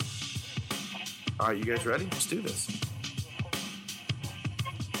All right, you guys ready? Let's do this.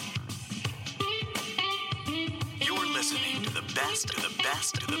 You're listening to the best, to the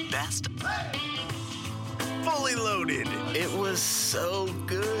best, to the best. Fully loaded. It was so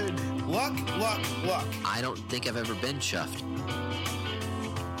good. Luck. I don't think I've ever been chuffed.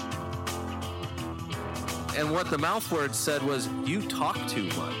 And what the mouth word said was, you talk too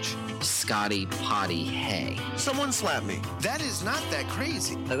much. Scotty Potty Hay. Someone slapped me. That is not that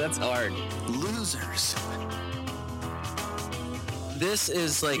crazy. That's hard. Losers. This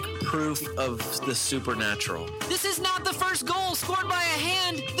is like proof of the supernatural. This is not the first goal scored by a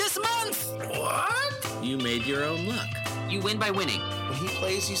hand this month. What? You made your own luck. You win by winning. When he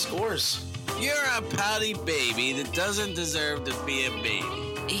plays, he scores. You're a pouty baby that doesn't deserve to be a baby.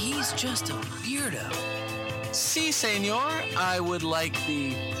 He's just a weirdo. Si, senor, I would like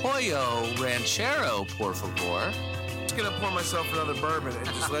the Pollo Ranchero, por favor. I'm just going to pour myself another bourbon and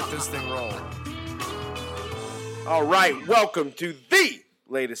just let this thing roll. All right, welcome to the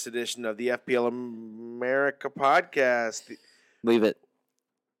latest edition of the FPL America podcast. Leave it.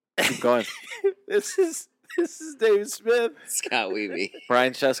 Keep going. This is David Smith. Scott Weeby.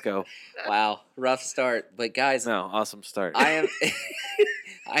 Brian Chesko. Wow, rough start. But guys, No, awesome start. I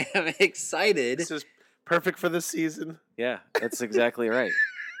am excited. This is perfect for the season. Yeah, that's exactly right.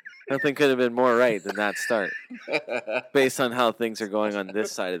 Nothing could have been more right than that start, based on how things are going on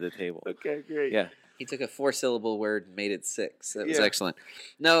this side of the table. Okay, great. Yeah. He took a 4-syllable word and made it 6. That was Yeah. excellent.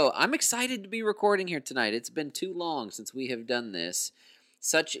 No, I'm excited to be recording here tonight. It's been too long since we have done this.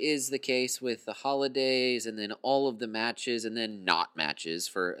 Such is the case with the holidays and then all of the matches and then not matches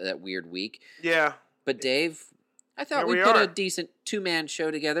for that weird week. Yeah. But Dave, I thought Here we we put are. a decent two-man show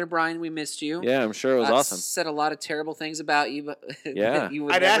together. Brian, we missed you. Yeah, I'm sure it was awesome. Said a lot of terrible things about you, but Yeah. that you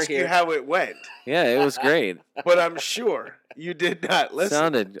would I'd never ask hear. you how it went, Yeah, it was great. but I'm sure you did not listen.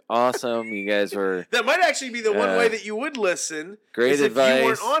 Sounded awesome. You guys were That might actually be the one Uh, way that you would listen. great is advice. if you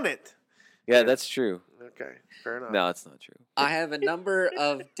weren't on it. Yeah, that's true. Okay, fair enough. No, it's not true. I have a number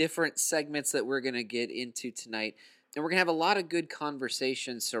of different segments that we're going to get into tonight. And we're going to have a lot of good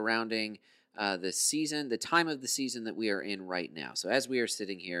conversations surrounding the season, the time of the season that we are in right now. So as we are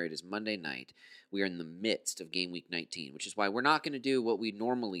sitting here, it is Monday night. We are in the midst of game week 19, which is why we're not going to do what we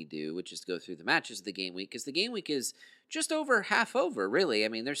normally do, which is go through the matches of the game week, because the game week is just over half over, really. I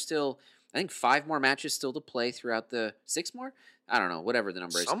mean, there's still, I think, 5 more matches still to play throughout the 6 more? I don't know, whatever the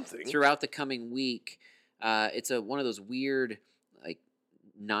number is. Something. Throughout the coming week. It's one of those weird, like,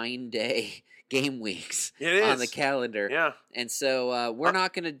 9-day game weeks It on is. the calendar. Yeah. And so we're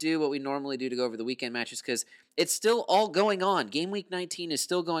not going to do what we normally do to go over the weekend matches because it's still all going on. Game week 19 is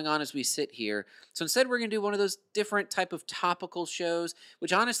still going on as we sit here. So instead, we're going to do one of those different type of topical shows,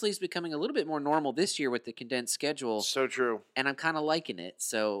 which honestly is becoming a little bit more normal this year with the condensed schedule. So true. And I'm kind of liking it.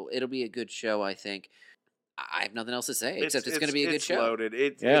 So it'll be a good show, I think. I have nothing else to say except it's going to be a good show. Loaded.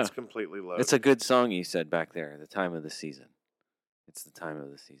 Yeah. It's completely loaded. It's a good song you said back there. The time of the season. It's the time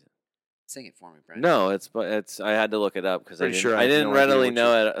of the season. Sing it for me, Brent. No, it's. I had to look it up because I Pretty didn't, sure I I have didn't no idea readily what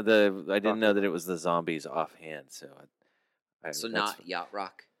know it. I didn't talking know that it was the Zombies offhand. So, So that's- not Yacht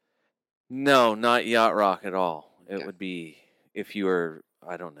Rock. No, not Yacht Rock at all. It Okay. would be if you were,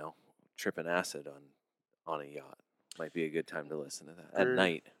 I don't know, tripping acid on a yacht. Might be a good time to listen to that at Or-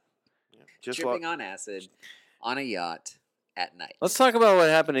 night. Yeah. Just Tripping on acid on a yacht at night. Let's talk about what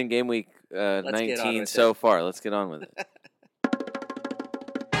happened in game week get on 19 with so it. far. Let's get on with it.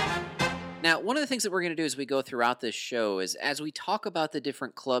 Now, one of the things that we're going to do as we go throughout this show is as we talk about the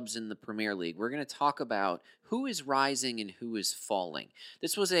different clubs in the Premier League, we're going to talk about who is rising and who is falling.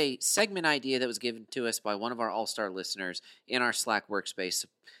 This was a segment idea that was given to us by one of our All-Star listeners in our Slack workspace.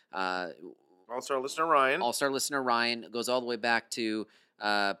 Also, our listener Ryan. All-Star listener Ryan goes all the way back to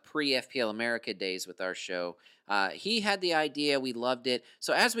pre-FPL America days with our show. He had the idea. We loved it.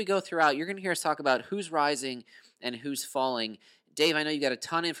 So as we go throughout, you're going to hear us talk about who's rising and who's falling. Dave, I know you got a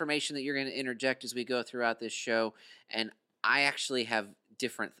ton of information that you're going to interject as we go throughout this show, and I actually have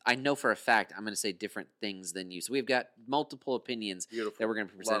I know for a fact I'm going to say different things than you. So we've got multiple opinions Beautiful. that we're going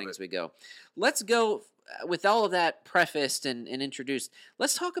to be Love presenting it. as we go. Let's go with all of that prefaced and introduced.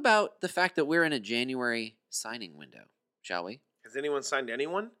 Let's talk about the fact that we're in a January signing window, shall we? Has anyone signed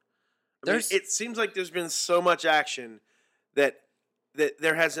anyone? There's- it seems like there's been so much action that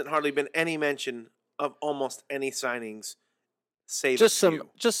there hasn't hardly been any mention of almost any signings. Save just a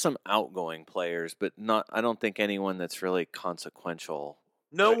few. some outgoing players, but not. I don't think anyone that's really consequential.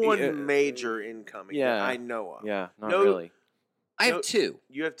 No one yeah, major incoming yeah. that I know of. Yeah, not No- really. I have No- two.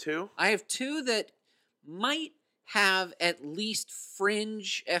 You have two? I have two that might have at least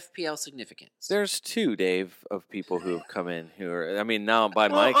fringe FPL significance. There's 2, Dave, of people who have come in who are. I mean, now by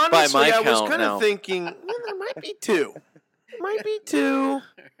Well, my honestly, I was count kind now. of thinking there might be 2. Might be 2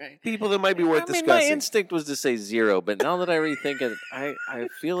 Right. people that might be worth I mean, my discussing. instinct was to say 0, but now that I rethink it, I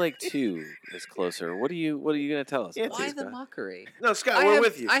feel like 2 is closer. What are you going to tell us? Yeah, about Why this the guy? mockery? No, Scott, I we're have,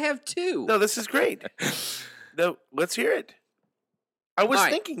 with you. I have 2. No, this is great. No, let's hear it. I was All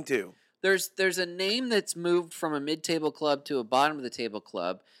right. thinking 2. There's a name that's moved from a mid-table club to a bottom-of-the-table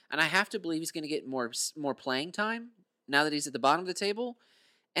club, and I have to believe he's going to get more playing time now that he's at the bottom of the table,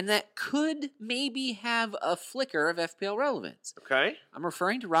 and that could maybe have a flicker of FPL relevance. Okay. I'm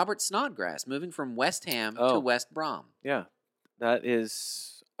referring to Robert Snodgrass moving from West Ham to Oh. West Brom. Yeah, that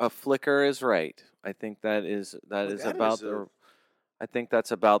is a flicker is right. I think that is about the. I think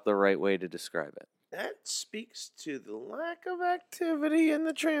that's about the right way to describe it. That speaks to the lack of activity in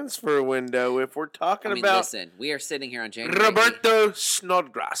the transfer window. If we're talking I mean, about listen, we are sitting here on January 8th. Roberto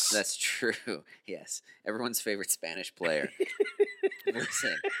Snodgrass. That's true. Yes, everyone's favorite Spanish player.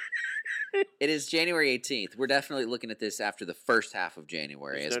 Listen, it is January 18th. We're definitely looking at this after the first half of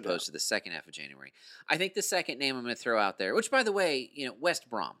January There's as no opposed to the second half of January. I think the second name I'm going to throw out there, which, by the way, West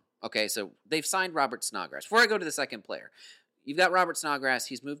Brom. Okay, so they've signed Robert Snodgrass. Before I go to the second player, you've got Robert Snodgrass.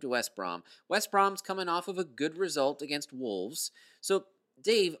 He's moved to West Brom. West Brom's coming off of a good result against Wolves. So,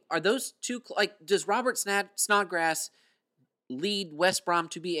 Dave, are those two, does Robert Snodgrass lead West Brom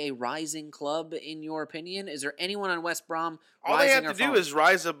to be a rising club, in your opinion? Is there anyone on West Brom All they rising have or to do falling? is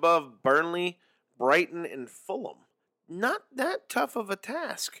rise above Burnley, Brighton, and Fulham. Not that tough of a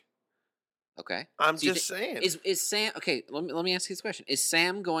task. Okay. I'm So you just thi- saying. Is Sam okay? Let me ask you this question: Is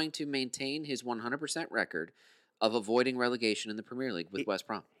Sam going to maintain his 100% record of avoiding relegation in the Premier League with He- West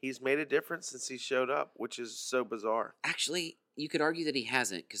Brom? He's made a difference since he showed up, which is so bizarre. Actually, you could argue that he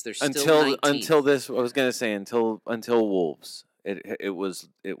hasn't because there's still Until 19th. this, I was going to say until Wolves, it was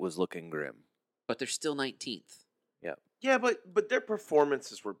looking grim. But they're still 19th. Yeah, but their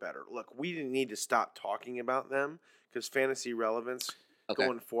performances were better. Look, we didn't need to stop talking about them because fantasy relevance Okay.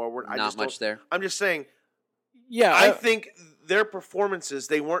 going forward. I Not just much don't, there. I'm just saying. Yeah, I think their performances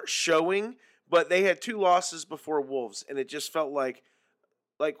they weren't showing, but they had 2 losses before Wolves, and it just felt like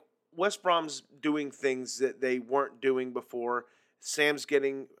West Brom's doing things that they weren't doing before. Sam's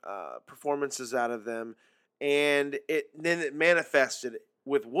getting performances out of them, and then it manifested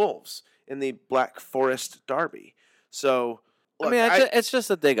with Wolves in the Black Forest derby. So, look, it's just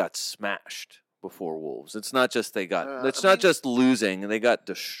that they got smashed before Wolves. It's not just they got. It's I not mean- just losing; they got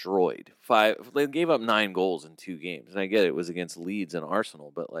destroyed. They gave up 9 goals in 2 games, and I get it was against Leeds and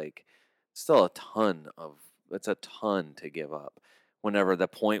Arsenal, but still it's a ton to give up. Whenever the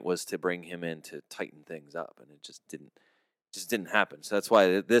point was to bring him in to tighten things up, and it just didn't happen. So that's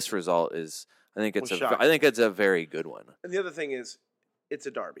why this result is. I think it's a very good one. and the other thing is, it's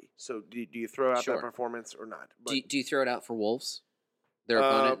a derby. So do you throw out Sure. that performance or not? But, Do you throw it out for Wolves? Their Uh,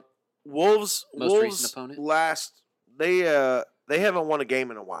 opponent? Wolves Most recent opponent? last they haven't won a game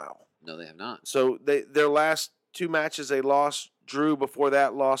in a while. No, they have not. So their last 2 matches they lost, drew before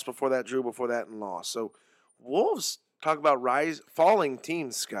that, lost before that, drew before that, and lost. So Wolves talk about falling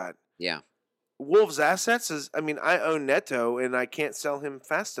teams, Scott. Yeah. Wolves' assets I own Neto and I can't sell him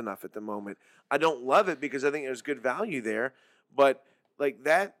fast enough at the moment. I don't love it because I think there's good value there, but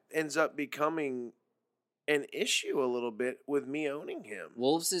that ends up becoming an issue a little bit with me owning him.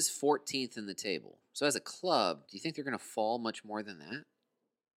 Wolves is 14th in the table. So as a club, do you think they're going to fall much more than that?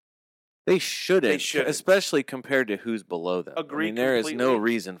 They shouldn't, shouldn't. especially compared to who's below them. Agreed I mean, there is no completely.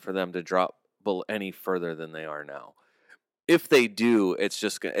 reason for them to drop any further than they are now. If they do,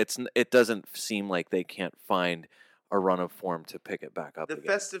 it doesn't seem like they can't find a run of form to pick it back up The again.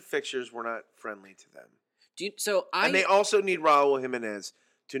 festive fixtures were not friendly to them. And they also need Raul Jimenez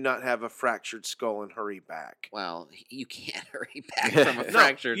to not have a fractured skull and hurry back. Well, you can't hurry back from a No,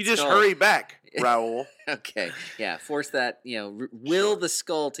 fractured you just skull. hurry back, Raul. Okay, yeah, force that, will the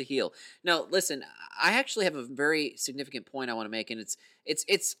skull to heal. No, listen, I actually have a very significant point I want to make, and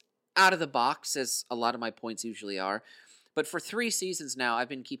it's out of the box, as a lot of my points usually are. But for 3 seasons now, I've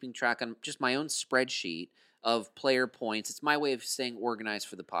been keeping track on just my own spreadsheet of player points. It's my way of staying organized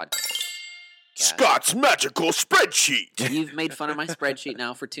for the podcast. Scott's magical spreadsheet. You've made fun of my spreadsheet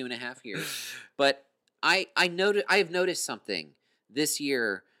now for 2.5 years, but I have noticed something this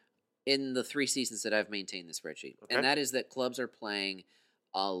year in the 3 seasons that I've maintained the spreadsheet, Okay. and that is that clubs are playing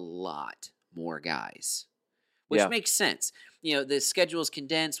a lot more guys, which Yeah. makes sense. The schedule is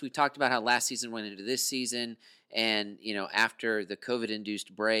condensed. We've talked about how last season went into this season, and after the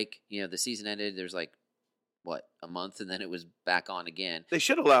COVID-induced break, the season ended. There's a month, and then it was back on again. They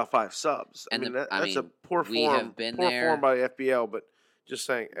should allow 5 subs. And That's a poor we form. have been poor there. form by FPL, but just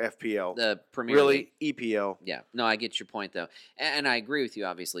saying FPL. The Premier really League. EPL. Yeah, no, I get your point though, and I agree with you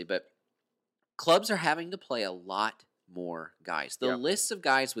obviously. But clubs are having to play a lot more guys. The Yep. list of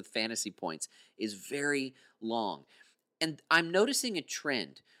guys with fantasy points is very long, and I'm noticing a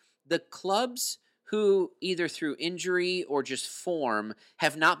trend. The clubs who either through injury or just form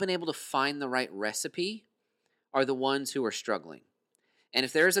have not been able to find the right recipe are the ones who are struggling. And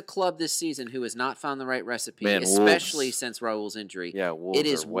if there is a club this season who has not found the right recipe, Man, especially Wolves. since Raul's injury, Yeah, Wolves it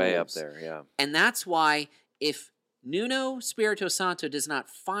is are way Wolves. up there. Yeah. And that's why if Nuno Espirito Santo does not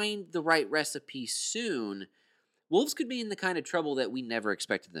find the right recipe soon, Wolves could be in the kind of trouble that we never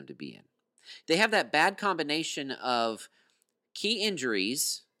expected them to be in. They have that bad combination of key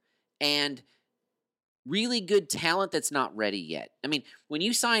injuries and really good talent that's not ready yet. I mean, when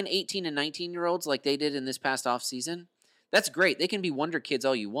you sign 18 and 19-year-olds like they did in this past offseason, that's great. They can be wonder kids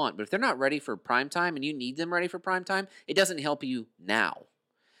all you want, but if they're not ready for prime time and you need them ready for prime time, it doesn't help you now.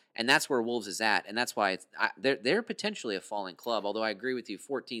 And that's where Wolves is at, and that's why they're potentially a falling club, although I agree with you, 14th is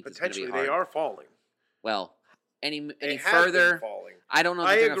going to be Potentially, hard. they are falling. Well, any They have further, been falling. I don't know if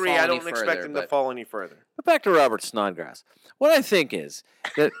I they're going to agree. fall I any don't expect further, them to but fall any further. But back to Robert Snodgrass. What I think is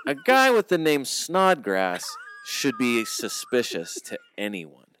that a guy with the name Snodgrass should be suspicious to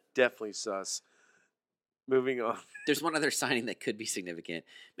anyone. Definitely sus. Moving on. there's one other signing that could be significant.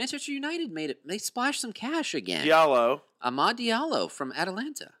 Manchester United made it. They splashed some cash again. Diallo. Amad Diallo from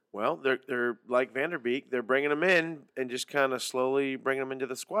Atalanta. Well, they're like Van der Beek. They're bringing him in and just kind of slowly bringing him into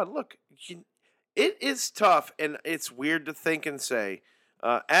the squad. Look, it is tough, and it's weird to think and say,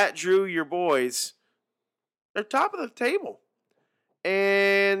 at Drew, your boys, they're top of the table.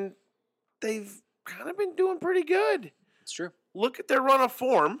 And they've kind of been doing pretty good. It's true. Look at their run of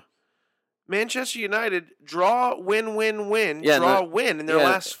form. Manchester United draw, win, win, win, Yeah, draw, win in their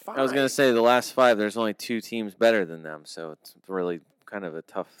last 5. I was going to say the last 5, there's only 2 teams better than them, so it's really kind of a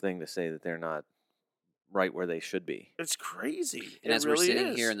tough thing to say that they're not right where they should be. It's crazy. And It as really we're sitting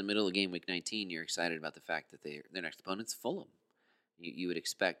is. here in the middle of game week 19, you're excited about the fact that their next opponent's Fulham. You would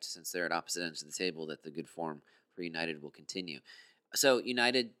expect, since they're at opposite ends of the table, that the good form for United will continue. So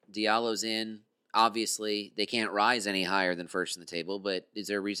United, Diallo's in. Obviously, they can't rise any higher than first in the table, but is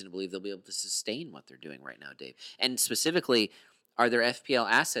there a reason to believe they'll be able to sustain what they're doing right now, Dave? And specifically, are there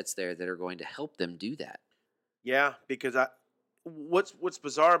FPL assets there that are going to help them do that? Yeah, because what's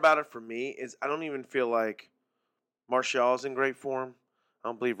bizarre about it for me is I don't even feel like Martial's in great form. I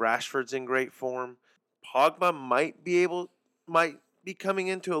don't believe Rashford's in great form. Pogba might be coming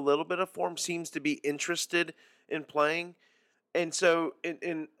into a little bit of form, seems to be interested in playing. And so,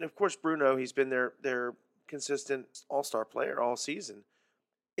 and of course, Bruno, he's been their consistent all-star player all season.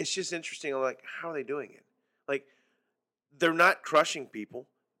 It's just interesting, like, how are they doing it? Like, they're not crushing people,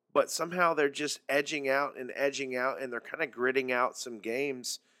 but somehow they're just edging out, and they're kind of gritting out some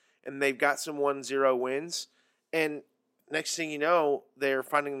games, and they've got some 1-0 wins, and next thing you know, they're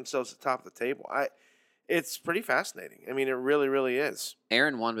finding themselves at the top of the table. It's pretty fascinating. I mean, it really, really is.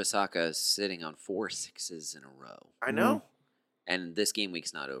 Aaron Wan-Bissaka is sitting on 4 6s in a row. I know. And this game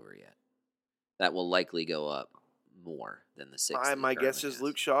week's not over yet. That will likely go up more than the 6. My guess is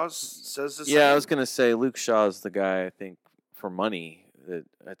Luke Shaw says the same. Yeah, I was going to say Luke Shaw's the guy, I think, for money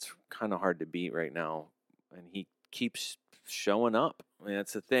that's kind of hard to beat right now. And he keeps showing up. I mean,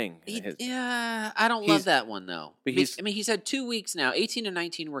 that's the thing. Yeah, I don't love that one, though. But he's had 2 weeks now. 18 and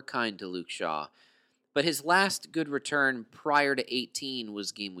 19 were kind to Luke Shaw. But his last good return prior to 18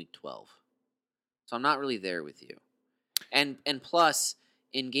 was game week 12. So I'm not really there with you. And plus,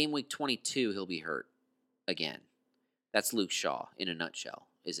 in game week 22, he'll be hurt again. That's Luke Shaw in a nutshell,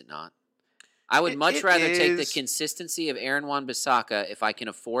 is it not? I would much rather take the consistency of Aaron Wan-Bissaka if I can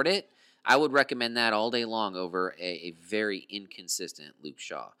afford it. I would recommend that all day long over a very inconsistent Luke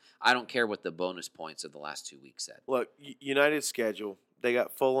Shaw. I don't care what the bonus points of the last 2 weeks said. Look, United's schedule, they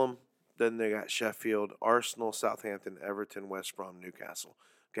got Fulham, then they got Sheffield, Arsenal, Southampton, Everton, West Brom, Newcastle.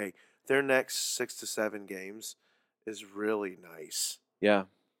 Okay, their next 6 to 7 games is really nice. Yeah.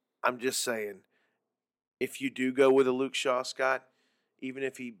 I'm just saying, if you do go with a Luke Shaw, Scott, even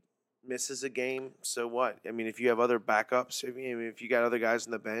if he misses a game, so what? I mean, if you have other backups, if you got other guys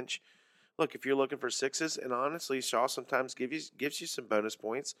on the bench, look, if you're looking for 6s, and honestly, Shaw sometimes gives you some bonus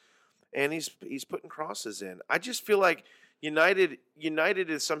points, and he's putting crosses in. I just feel like United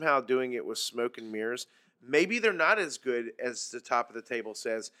is somehow doing it with smoke and mirrors. Maybe they're not as good as the top of the table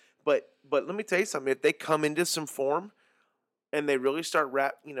says, but let me tell you something. If they come into some form and they really start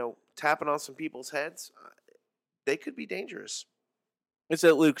tapping on some people's heads, they could be dangerous. It's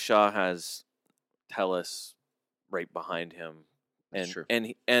that Luke Shaw has Tellus right behind him, That's true.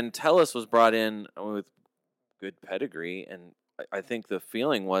 and Tellus was brought in with good pedigree, and I think the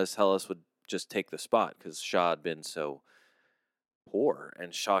feeling was Tellus would just take the spot because Shaw had been so poor,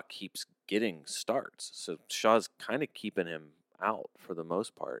 and Shaw keeps getting starts, so Shaw's kind of keeping him out for the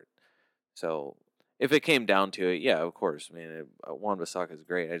most part. So if it came down to it, yeah, of course. I mean, Wan-Bissaka is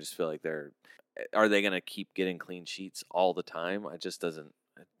great. I just feel like are they going to keep getting clean sheets all the time? It just doesn't.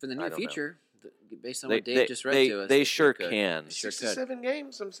 For the I near don't know. future, based on what Dave just read to us. They sure could. can. They sure Six to could. 7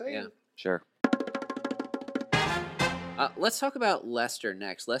 games, I'm saying. Yeah. Sure. Let's talk about Leicester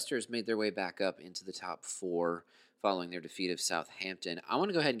next. Leicester has made their way back up into the top 4 following their defeat of Southampton. I want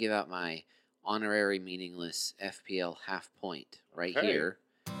to go ahead and give out my honorary meaningless FPL half point right Okay. here.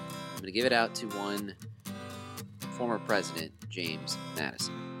 I'm going to give it out to one former president, James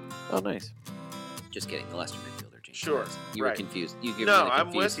Madison. Oh, nice. Just kidding, the Leicester midfielder, James Sure, Madison. You were right. confused. You gave No, me the I'm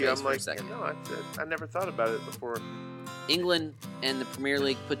confused with you. face I'm for a like, second. no, I never thought about it before. England and the Premier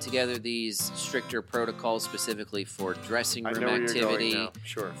League put together these stricter protocols specifically for dressing I room know where you're activity, going now.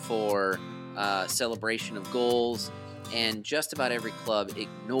 Sure. for celebration of goals, and just about every club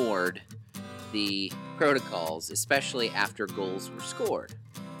ignored the protocols, especially after goals were scored.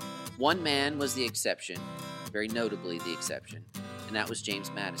 One man was the exception, very notably the exception, and that was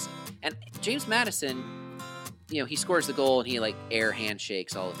James Madison. And James Madison, he scores the goal and he air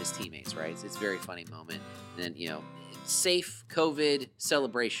handshakes all of his teammates, right? It's a very funny moment. And then, safe COVID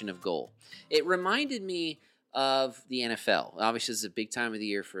celebration of goal. It reminded me of the NFL. Obviously, this is a big time of the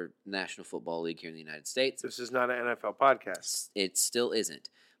year for the National Football League here in the United States. This is not an NFL podcast. It still isn't.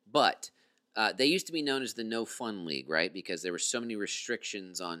 But they used to be known as the No Fun League, right? Because there were so many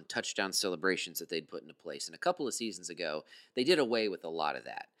restrictions on touchdown celebrations that they'd put into place. And a couple of seasons ago, they did away with a lot of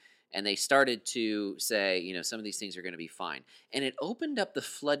that. And they started to say, some of these things are going to be fine. And it opened up the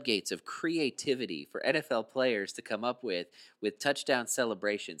floodgates of creativity for NFL players to come up with touchdown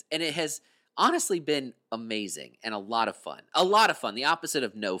celebrations. And it has honestly been amazing and a lot of fun. A lot of fun, the opposite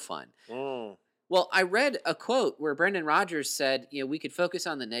of no fun. Mm. Well, I read a quote where Brendan Rodgers said, we could focus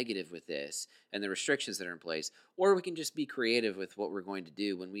on the negative with this and the restrictions that are in place, or we can just be creative with what we're going to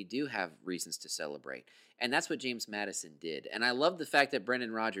do when we do have reasons to celebrate. And that's what James Madison did. And I love the fact that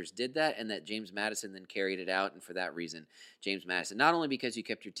Brendan Rodgers did that and that James Madison then carried it out. And for that reason, James Madison, not only because you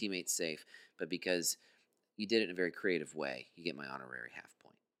kept your teammates safe, but because you did it in a very creative way, you get my honorary half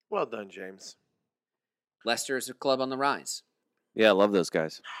point. Well done, James. Leicester is a club on the rise. Yeah, I love those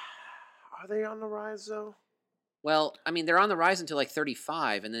guys. Are they on the rise, though? Well, I mean, they're on the rise until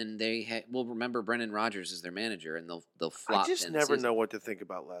 35, and then they will remember Brendan Rodgers as their manager, and they'll flop. I just in the never season. know what to think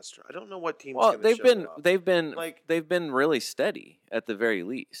about Leicester. I don't know what team's Well, gonna they've show been up. they've been really steady at the very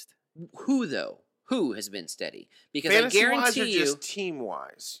least. Who though? Who has been steady? Because I Fantasy-wise guarantee or you, just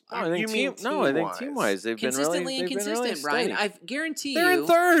team-wise? I think team-wise they've consistently been really inconsistent, Brian. steady. I guarantee They're you, in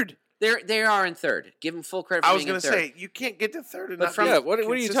third. They are in third. Give them full credit for I was being going in to third. say, you can't get to third and But not from- be Yeah, what are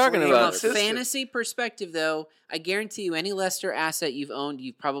you talking consistently about? From a consistent. fantasy perspective, though, I guarantee you, any Leicester asset you've owned,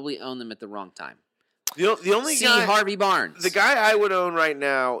 you've probably owned them at the wrong time. The only See guy, Harvey Barnes. the guy I would own right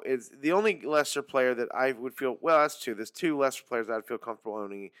now is the only Leicester player that I would feel. Well, that's two. There's two Leicester players I'd feel comfortable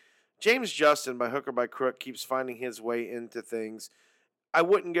owning. James Justin, by hook or by crook, keeps finding his way into things. I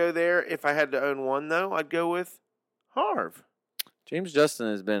wouldn't go there if I had to own one, though. I'd go with Harv. James Justin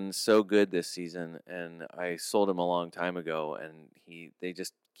has been so good this season, and I sold him a long time ago, and they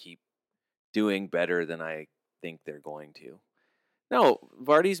just keep doing better than I think they're going to. No,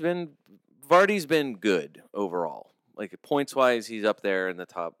 Vardy's been good overall. Like points wise, he's up there in the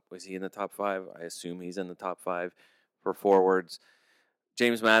top. Was he in the top 5? I assume he's in the top 5 for forwards.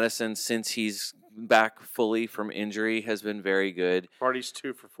 James Madison, since he's back fully from injury, has been very good. Vardy's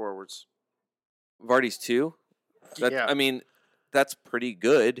 2 for forwards. Vardy's 2. Yeah. I mean, that's pretty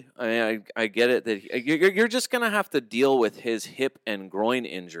good. I mean, I get it that you're just going to have to deal with his hip and groin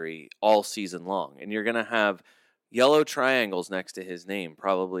injury all season long. And you're going to have yellow triangles next to his name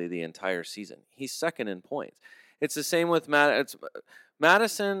probably the entire season. He's second in points. It's the same with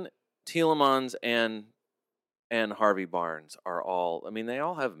Madison, Tielemans, and Harvey Barnes are all. I mean, they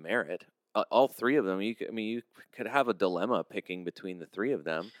all have merit. All 3 of them. You could have a dilemma picking between the 3 of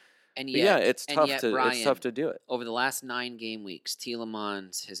them. and But yet, yeah, it's and tough yet, to Brian, it's tough to do it. Over the last 9 game weeks,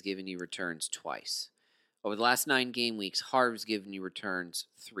 Tielemans has given you returns twice. Over the last 9 game weeks, Harv's given you returns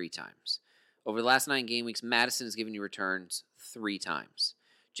 3 times. Over the last 9 game weeks, Madison has given you returns 3 times.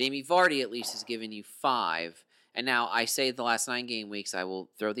 Jamie Vardy at least has given you 5. And now I say the last 9 game weeks, I will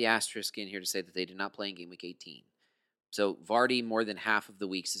throw the asterisk in here to say that they did not play in game week 18. So Vardy more than half of the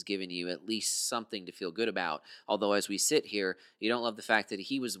weeks has given you at least something to feel good about. Although as we sit here, you don't love the fact that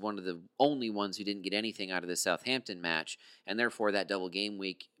he was one of the only ones who didn't get anything out of the Southampton match, and therefore that double game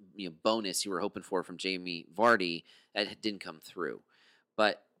week bonus you were hoping for from Jamie Vardy that didn't come through.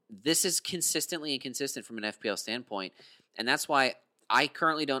 But this is consistently inconsistent from an FPL standpoint, and that's why I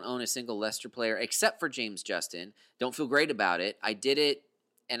currently don't own a single Leicester player except for James Justin. Don't feel great about it. I did it,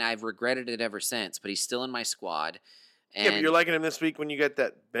 and I've regretted it ever since, but he's still in my squad. And Yeah, but you're liking him this week when you get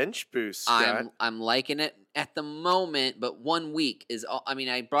that bench boost, Scott. I'm liking it at the moment, but 1 week is all. I mean,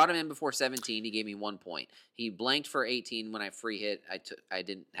 I brought him in before 17. He gave me 1 point. He blanked for 18 when I free hit. I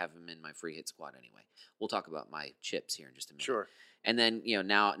didn't have him in my free hit squad anyway. We'll talk about my chips here in just a minute. Sure. And then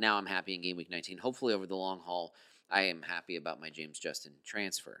now I'm happy in game week 19. Hopefully over the long haul, I am happy about my James Justin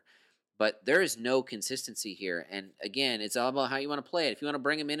transfer. But there is no consistency here. And again, it's all about how you want to play it. If you want to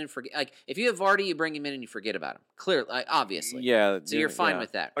bring him in and forget, like if you have Vardy, you bring him in and you forget about him. Clearly, obviously. Yeah. So you're fine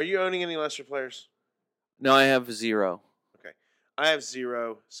with that. Are you owning any Leicester players? No, I have 0. Okay. I have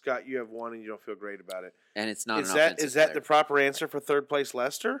 0. Scott, you have 1 and you don't feel great about it. And it's not Is an that offensive is that player. the proper answer for third place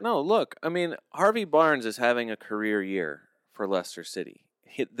Leicester? No, look, I mean, Harvey Barnes is having a career year for Leicester City.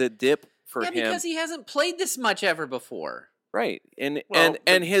 The dip for him. because he hasn't played this much ever before. Right. And Well, and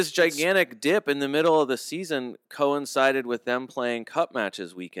but his gigantic dip in the middle of the season coincided with them playing cup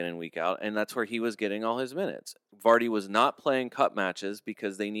matches week in and week out, and that's where he was getting all his minutes. Vardy was not playing cup matches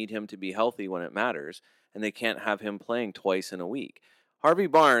because they need him to be healthy when it matters, and they can't have him playing twice in a week. Harvey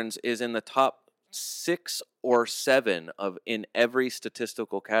Barnes is in the top 6 or 7 in every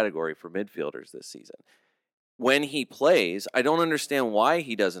statistical category for midfielders this season. When he plays, I don't understand why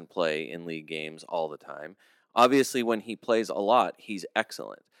he doesn't play in league games all the time. Obviously, when he plays a lot, he's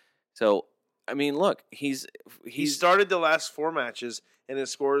excellent. So, I mean, look, he started the last 4 matches, and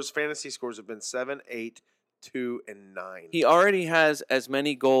his fantasy scores have been 7, 8, 2, and 9. he already has as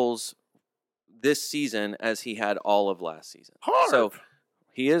many goals this season as he had all of last season. So Harv!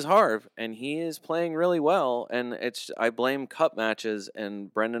 he is Harv, and he is playing really well. And I blame cup matches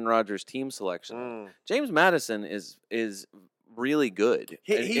and Brendan Rodgers' team selection. Mm. James Maddison is really good.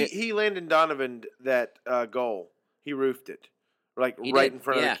 He Landon Donovan that goal. He roofed it, right did, in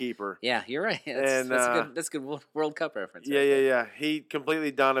front of yeah. the keeper. Yeah, you're right. That's a good World Cup reference. Yeah. He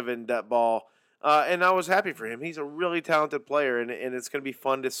completely Donovaned that ball, and I was happy for him. He's a really talented player, and it's going to be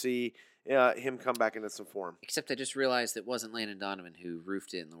fun to see him come back into some form. Except I just realized it wasn't Landon Donovan who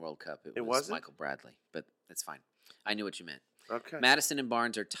roofed it in the World Cup. It was wasn't? Michael Bradley, but that's fine. I knew what you meant. Okay. Madison and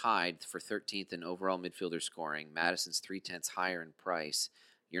Barnes are tied for 13th in overall midfielder scoring. Madison's 0.3 higher in price.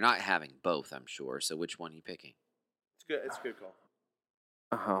 You're not having both, I'm sure. So which one are you picking? It's good. It's a good call.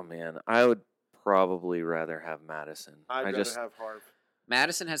 Oh man, I would probably rather have Madison. I'd rather have Harv.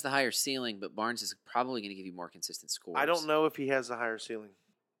 Madison has the higher ceiling, but Barnes is probably going to give you more consistent scores. I don't know if he has a higher ceiling.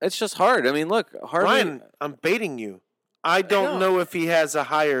 It's just hard. I mean, look, Harvey. Ryan, I'm baiting you. I don't know if he has a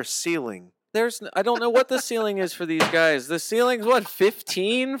higher ceiling. I don't know what the ceiling is for these guys. The ceiling's what,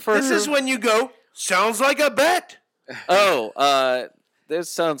 15 for? This is when you go. Sounds like a bet. Oh, this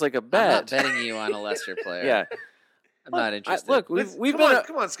sounds like a I'm not bet. betting you on a Leicester player. Yeah. I'm not interested. Look, we've been.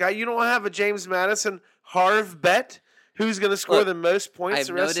 Come on, Scott. You don't have a James Madison Harv bet? Who's going to score Look, the most I points have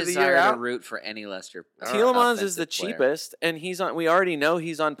the no rest of the desire year to out? root for any Leicester. Tielemans is the offensive player. cheapest, and he's on. We already know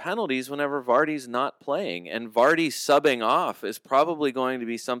he's on penalties whenever Vardy's not playing, and Vardy subbing off is probably going to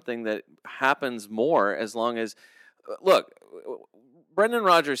be something that happens more as long as. Look, Brendan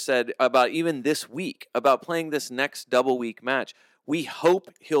Rodgers said about even this week about playing this next double week match. We hope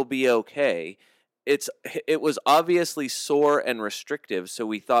he'll be okay. It was obviously sore and restrictive, so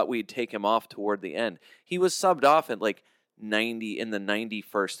we thought we'd take him off toward the end. He was subbed off at like 90 in the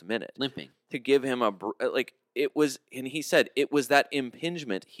 91st minute Limping. to give him it was, and he said it was that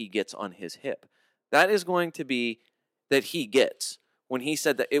impingement he gets on his hip. That is going to be that he gets when he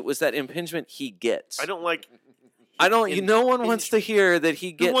said that it was that impingement he gets. I don't like. No one wants to hear that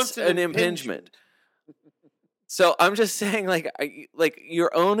he Who wants gets an an impingement. So I'm just saying,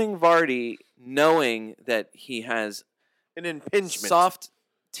 you're owning Vardy, knowing that he has An impingement. soft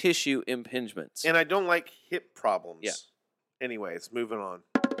tissue impingements. And I don't like hip problems. Yeah. Anyways, moving on.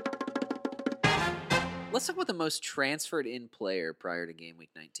 Let's talk about the most transferred in player prior to game week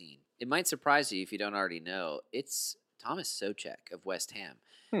 19. It might surprise you if you don't already know. It's Thomas Souček of West Ham.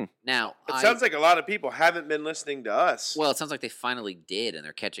 Now, It sounds like a lot of people haven't been listening to us. well, it sounds like they finally did, and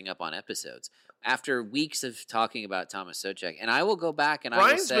they're catching up on episodes after weeks of talking about Thomas Souček. And I will go back and I will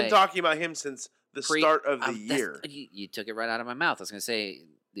Brian's say, been talking about him since the start of the that's- year. You took it right out of my mouth. I was going to say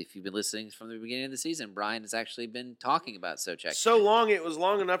if you've been listening from the beginning of the season, Brian has actually been talking about Socek. So long, it was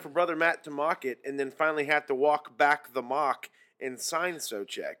long enough for Brother Matt to mock it, and then finally have to walk back the mock and sign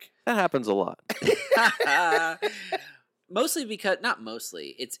Socek. That happens a lot. Mostly because, not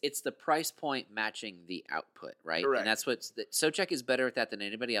mostly, it's the price point matching the output, right? Correct. And that's Socek is better at that than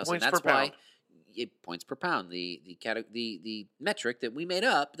anybody else, Points and that's per why pound. points per pound, the metric that we made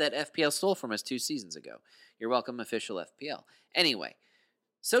up that FPL stole from us 2 seasons ago. You're welcome, official FPL. Anyway,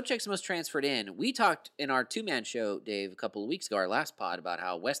 Socek's most transferred in. We talked in our 2-man show, Dave, a couple of weeks ago, our last pod, about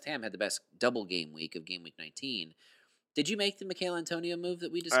how West Ham had the best double game week of game week 19. Did you make the Michail Antonio move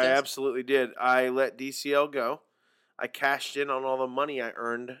that we discussed? I absolutely did. I let DCL go. I cashed in on all the money I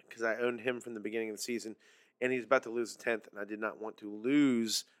earned because I owned him from the beginning of the season, and he's about to lose a 10th, and I did not want to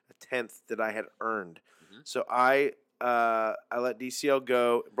lose a 10th that I had earned. Mhm. So I let DCL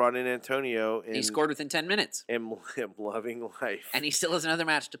go, brought in Antonio, and He scored within 10 minutes. am loving life. And he still has another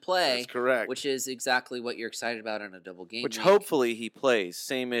match to play. That's correct. Which is exactly what you're excited about on a double game Which week. hopefully he plays.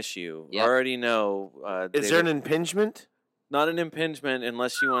 Same issue. Yep. Already know. Is there an impingement? Not an impingement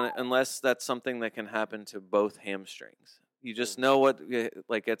unless that's something that can happen to both hamstrings. You just know what,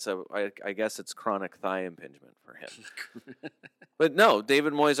 like I guess it's chronic thigh impingement for him. But no,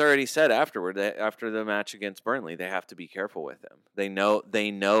 David Moyes already said afterward that after the match against Burnley, they have to be careful with him. They know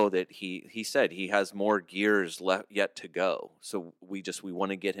that he said he has more gears left yet to go. So we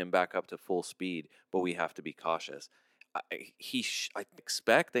want to get him back up to full speed, but we have to be cautious. I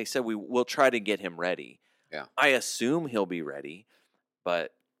expect they said we'll try to get him ready. Yeah. I assume he'll be ready,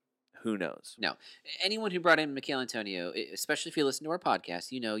 but who knows? No. Anyone who brought in Michail Antonio, especially if you listen to our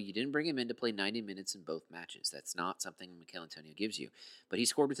podcast, you know you didn't bring him in to play 90 minutes in both matches. That's not something Michail Antonio gives you. But he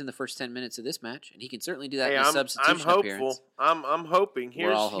scored within the first 10 minutes of this match, and he can certainly do that in a I'm substitution hopeful. appearance. I'm hoping.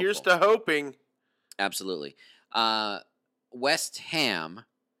 We're all Here's hopeful. to hoping. Absolutely. West Ham,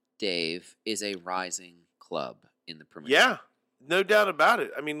 Dave, is a rising club in the Premier League. Yeah, no doubt about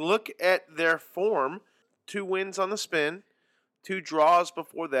it. I mean, look at their form. 2 wins on the spin, 2 draws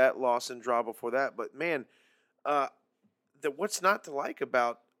before that, loss and draw before that. But man, what's not to like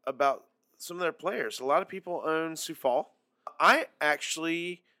about some of their players? A lot of people own Soufal. I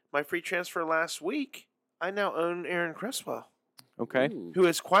actually, my free transfer last week, I now own Aaron Cresswell, Okay. Ooh. who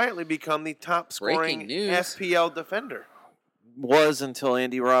has quietly become the top scoring Breaking news. FPL defender. Was until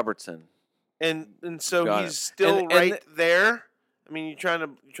Andy Robertson. And so Got he's it. still And right there. I mean, you trying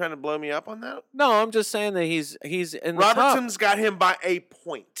to blow me up on that? No, I'm just saying that he's in the top. Robertson's got him by a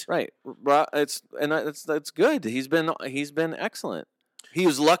point. Right. That's good. He's been excellent. He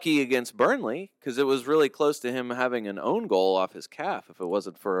was lucky against Burnley because it was really close to him having an own goal off his calf if it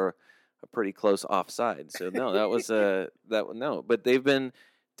wasn't for a pretty close offside. So no, that was no. But they've been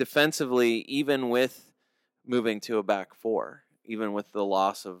defensively, even with moving to a back 4, even with the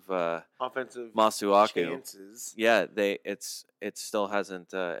loss of Offensive Masuaku. chances. Yeah, it still hasn't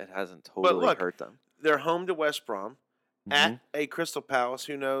totally look, hurt them. They're home to West Brom at Mhm. a Crystal Palace.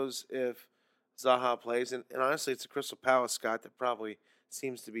 Who knows if Zaha plays? And honestly, it's a Crystal Palace, Scott, that probably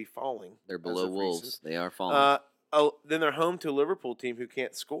seems to be falling. They're as below of Wolves. recent. They are falling. Then they're home to a Liverpool team who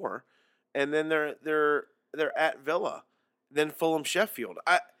can't score, and then they're at Villa, then Fulham, Sheffield.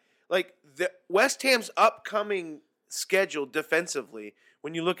 The West Ham's upcoming schedule defensively.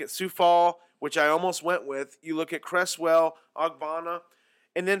 When you look at Soufal, which I almost went with, you look at Cresswell, Ogbonna,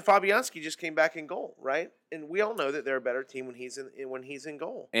 and then Fabianski just came back in goal, right? And we all know that they're a better team when he's in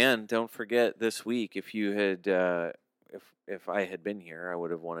goal. And don't forget this week, if you had, if I had been here, I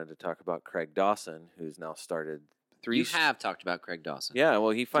would have wanted to talk about Craig Dawson, who's now started 3. You have talked about Craig Dawson. Yeah,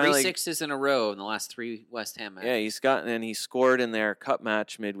 well, he 3 finally 6s in a row in the last 3 West Ham matches. Yeah, he scored in their cup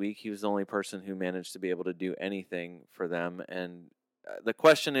match midweek. He was the only person who managed to be able to do anything for them. And the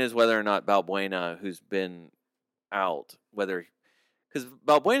question is whether or not Balbuena, who's been out, because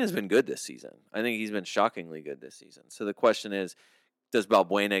Balbuena's been good this season. I think he's been shockingly good this season. So the question is, does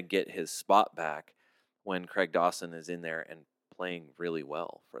Balbuena get his spot back when Craig Dawson is in there and playing really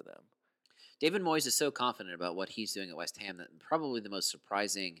well for them? David Moyes is so confident about what he's doing at West Ham that probably the most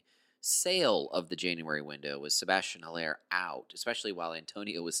surprising sale of the January window was Sebastian Haller out, especially while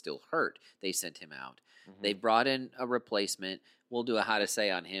Antonio was still hurt. They sent him out. Mm-hmm. They brought in a replacement. We'll do a how to say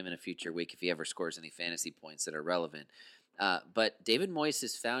on him in a future week if he ever scores any fantasy points that are relevant. But David Moyes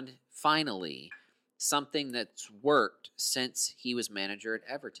has found finally something that's worked since he was manager at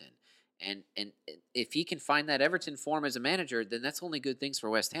Everton. And if he can find that Everton form as a manager, then that's only good things for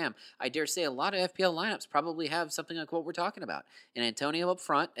West Ham. I dare say a lot of FPL lineups probably have something like what we're talking about. And Antonio up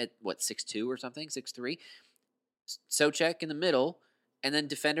front at, 6'2" or something, 6'3". Socek in the middle, and then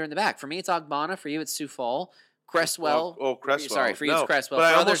defender in the back. For me, it's Ogbonna. For you, it's Soufal. Cresswell. Oh, Cresswell. Sorry, for you no, it's Cresswell. But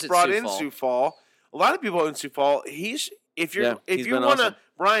For I others, almost brought it's in Sioux Sioux Fall. A lot of people own Sioux Fall. If Yeah, you been want to awesome.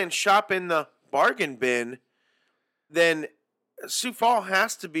 Brian shop in the bargain bin, then Sioux Fall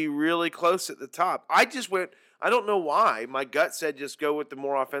has to be really close at the top. I don't know why. My gut said just go with the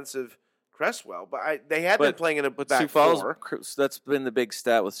more offensive Cresswell, but they have been playing in a But back Sioux Fall's four. that's been the big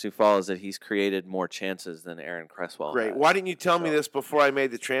stat with Sioux Fall is that he's created more chances than Aaron Cresswell. Great. has. Why didn't you tell me So- this before I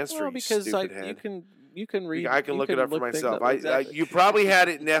made the transfer? Well, you because stupid you head. can read. I can you look it up for look things myself. up. Exactly. You probably had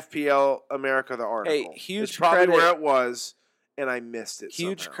it in FPL America, the article. huge It's probably credit- where it was, and I missed it.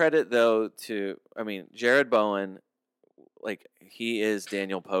 Huge somehow. credit though to Jared Bowen, like he is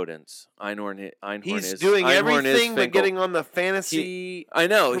Daniel Podence. Einhorn He's is doing Einhorn is everything but Finkel. getting on the fantasy. I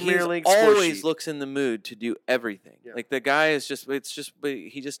know Premier he League score always sheet. looks in the mood to do everything. Yeah. Like the guy is but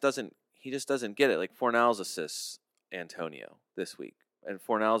he just doesn't get it. Like Fornals assists Antonio this week, and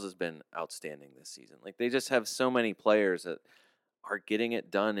Fornals has been outstanding this season. Like they just have so many players that are getting it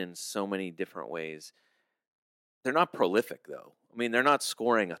done in so many different ways. They're not prolific though. I mean, they're not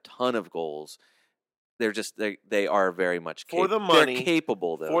scoring a ton of goals. They're just they are very much For the money- They're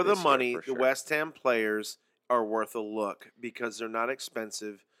capable though. For the this year, money, for the sure. West Ham players are worth a look because they're not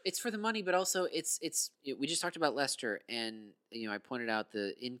expensive. It's for the money, but also we just talked about Leicester, and I pointed out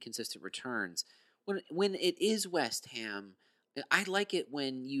the inconsistent returns. When it is West Ham, I like it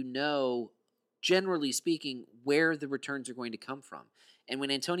when generally speaking, where the returns are going to come from. And when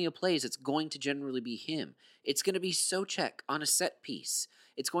Antonio plays, it's going to generally be him. It's going to be Souček on a set piece.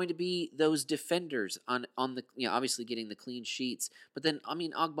 It's going to be those defenders on the obviously getting the clean sheets. But then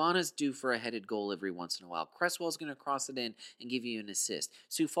Ogbonna's due for a headed goal every once in a while. Cresswell's going to cross it in and give you an assist.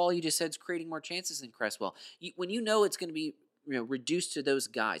 Sioux Fall, you just said, is creating more chances than Cresswell. When it's going to be reduced to those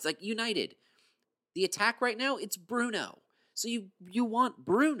guys, like United, the attack right now, it's Bruno. So you want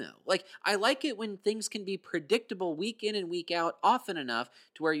Bruno. Like, I like it when things can be predictable week in and week out often enough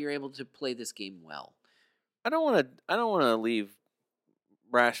to where you're able to play this game well. I don't want to leave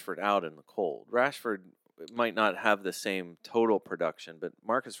Rashford out in the cold. Rashford might not have the same total production, but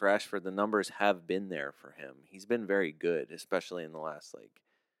Marcus Rashford, the numbers have been there for him. He's been very good, especially in the last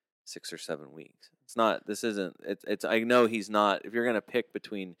 6 or 7 weeks. I know he's not. If you're going to pick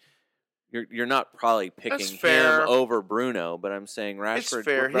between, you're not probably picking fair. him over Bruno, but I'm saying Rashford. It's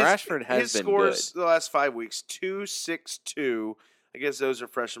fair. Rashford has his been scores good. the last 5 weeks: 2-6-2. I guess those are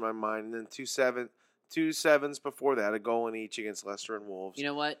fresh in my mind, and then 2 sevens before that, a goal in each against Leicester and Wolves. You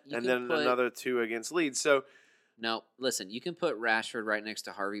know what? And then another 2 against Leeds. So No, listen, you can put Rashford right next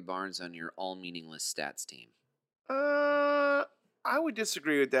to Harvey Barnes on your all-meaningless stats team. I would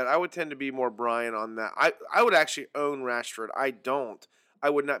disagree with that. I would tend to be more Brian on that. I would actually own Rashford. I don't. I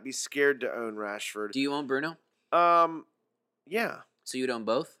would not be scared to own Rashford. Do you own Bruno? Yeah. So you'd own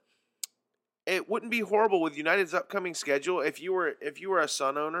both? It wouldn't be horrible with United's upcoming schedule if you were a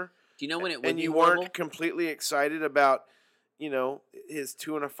Sun owner. Do you know when it would and be you horrible? weren't completely excited about, his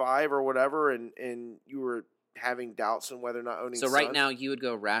 2 and a 5 or whatever, and you were having doubts on whether or not owning. So right Son. now you would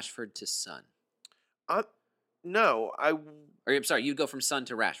go Rashford to Son. No, Or I'm sorry, you'd go from Son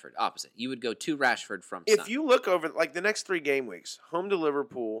to Rashford. Opposite. You would go to Rashford from Son. if you look over the next 3 game weeks, home to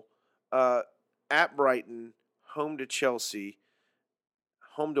Liverpool, at Brighton, home to Chelsea,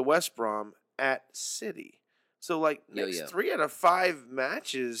 home to West Brom, at City. So next 3 out of 5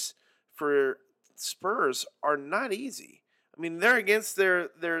 matches for Spurs are not easy. I mean, they're against their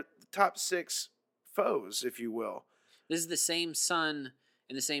top 6 foes, if you will. This is the same Son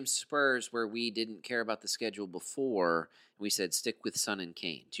and the same Spurs where we didn't care about the schedule before. We said stick with Son and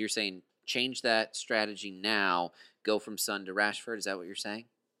Kane. So you're saying change that strategy now, go from Son to Rashford? Is that what you're saying?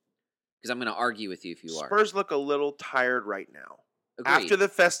 Because I'm going to argue with you if you are. Spurs look a little tired right now. Agreed. After the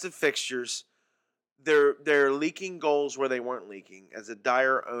festive fixtures, they're leaking goals where they weren't leaking. As a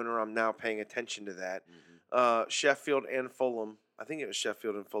Dyer owner, I'm now paying attention to that. Mhm. Sheffield and Fulham, I think it was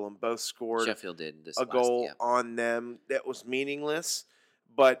Sheffield and Fulham, both scored Sheffield did this a goal on them that was meaningless,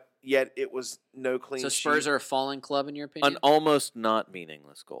 but yet it was no clean So Spurs sheet. are a falling club in your opinion? An almost not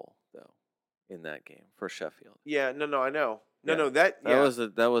meaningless goal though in that game for Sheffield. Yeah, no, I know. Yeah. That was a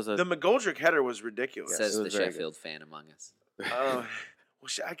the McGoldrick header was ridiculous. Says it the was very Sheffield fan among us. Well,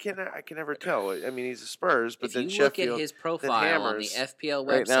 I can never tell. I mean, he's a Spurs, but If then you look Sheffield, at his profile on the Hammers. FPL website,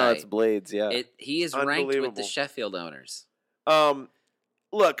 Right now it's Blades, yeah. he is ranked with the Unbelievable. Sheffield owners.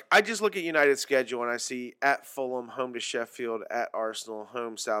 Look, I just look at United's schedule and I see at Fulham, home to Sheffield, at Arsenal,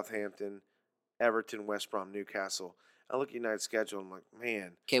 home Southampton, Everton, West Brom, Newcastle. I look at United's schedule and I'm like,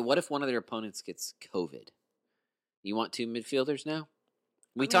 man. Okay, what if one of their opponents gets COVID? You want 2 midfielders now?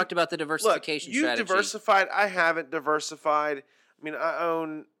 We talked about the diversification look, you strategy. diversified. I haven't diversified. I mean, I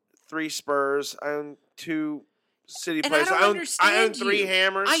own 3 Spurs. I own 2 City And plays. I don't understand I own 3 you.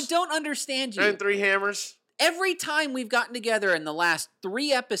 hammers. I don't understand I own you. 3 hammers. Every time we've gotten together in the last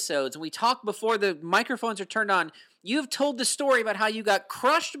 3 episodes and we talk before the microphones are turned on, you've told the story about how you got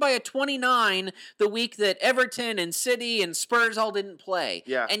crushed by a 29 the week that Everton and City and Spurs all didn't play.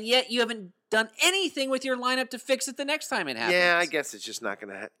 Yeah. And yet you haven't done anything with your lineup to fix it the next time it happens. Yeah, I guess it's just not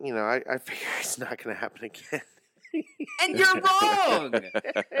going to I figure it's not going to happen again. And you're wrong.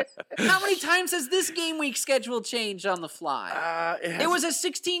 How many times has this game week schedule changed on the fly? It was a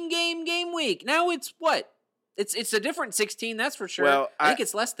 16-game week. Now it's what? It's a different 16, that's for sure. Well, I think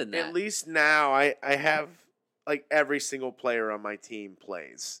it's less than that. At least now I have like every single player on my team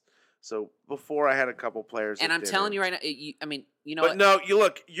plays. So before I had a couple players, And that I'm telling didn't. you right now, you know But what? no, you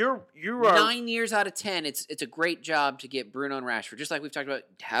look, you are 9 years out of 10, it's a great job to get Bruno and Rashford. Just like we've talked about,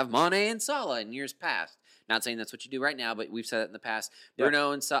 have Mane and Salah in years past. Not saying that's what you do right now, but we've said that in the past. Yeah.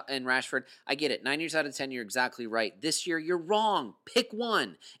 Bruno and Rashford, I get it. 9 years out of 10, you're exactly right. This year, you're wrong. Pick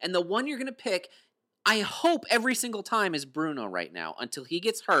one. And the one you're going to pick, I hope every single time, is Bruno right now until he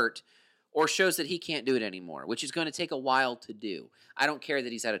gets hurt or shows that he can't do it anymore, which is going to take a while to do. I don't care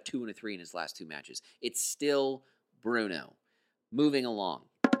that he's had a 2 and a 3 in his last 2 matches. It's still Bruno. Moving along.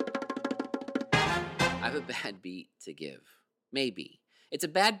 I have a bad beat to give. Maybe. It's a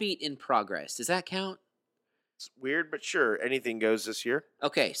bad beat in progress. Does that count? It's weird, but sure, anything goes this year.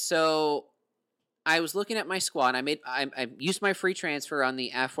 Okay, so I was looking at my squad. I used my free transfer on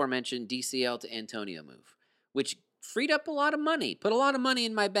the aforementioned DCL to Antonio move, which freed up a lot of money, put a lot of money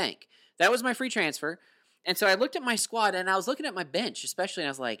in my bank. That was my free transfer. And so I looked at my squad and I was looking at my bench, especially, and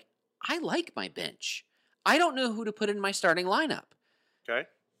I was like, I like my bench. I don't know who to put in my starting lineup. Okay,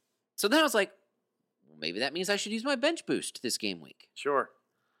 So then I was like, well, maybe that means I should use my bench boost this game week. sure.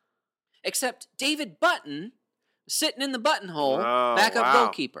 Except David Button sitting in the buttonhole, Oh, backup wow.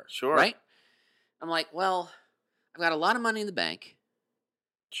 goalkeeper. Sure. Right? I'm like, well, I've got a lot of money in the bank.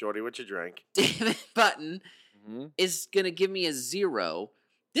 Shorty, what you drank? David Button Mm-hmm. is going to give me a 0.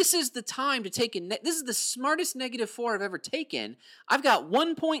 This is the time to take this is the smartest -4 I've ever taken. I've got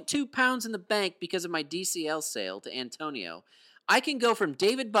 1.2 pounds in the bank because of my DCL sale to Antonio. I can go from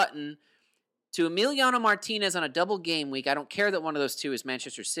David Button to Emiliano Martinez on a double game week. I don't care that one of those two is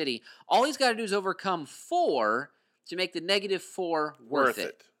Manchester City. All he's got to do is overcome 4 to make the -4 worth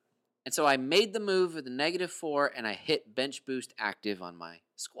it. And so I made the move with the -4, and I hit bench boost active on my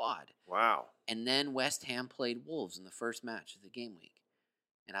squad. Wow. And then West Ham played Wolves in the first match of the game week.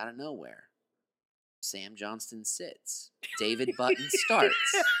 And out of nowhere, Sam Johnston sits. David Button starts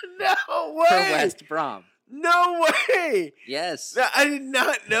No way. for West Brom. No way. Yes. No, I did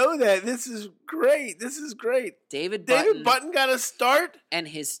not know that. This is great. This is great. David David Button got a start. and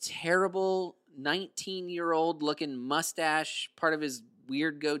his terrible 19-year-old looking mustache, part of his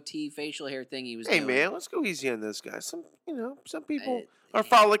weird goatee facial hair thing he was Hey doing. man, let's go easy on those guys. Some people Uh, are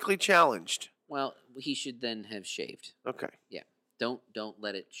follically challenged. Well, he should then have shaved. Okay. Don't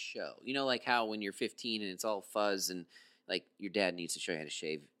let it show. You know, like how when you're 15 and it's all fuzz and like your dad needs to show you how to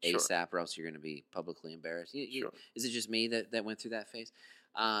shave Sure. ASAP or else you're going to be publicly embarrassed. Sure. Is it just me that went through that phase?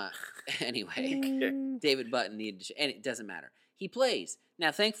 Anyway, Okay. David Button needed to, and it doesn't matter. He plays.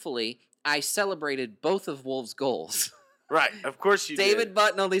 Now, thankfully, I celebrated both of Wolves' goals. Right. Of course you David did.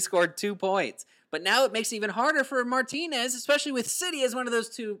 Button only scored 2 points. But now it makes it even harder for Martinez, especially with City as one of those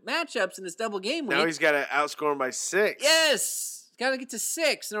 2 matchups in this double game week. Now he's got to outscore him by 6. Yes! Got to get to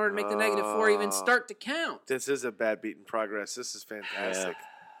 6 in order to make the -4 even Oh. start to count. This is a bad beat in progress. This is fantastic.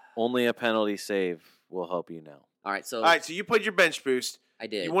 Only a penalty save will help you now. All right, so All right, so you played your bench boost. I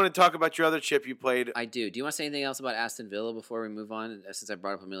did. You want to talk about your other chip you played? I do. Do you want to say anything else about Aston Villa before we move on? Since I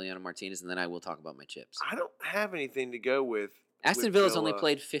brought up Emiliano Martinez, and then I will talk about my chips. I don't have anything to go with. Aston with Villa's only Villa.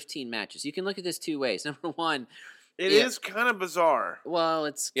 played 15 matches. You can look at this 2 ways. Number one, It Yeah. is kind of bizarre. well,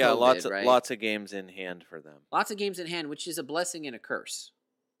 it's Yeah, COVID, right? lots of games in hand for them. Lots of games in hand, which is a blessing and a curse.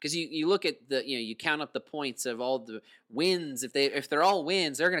 Because you look at you count up the points of all the wins. If they're all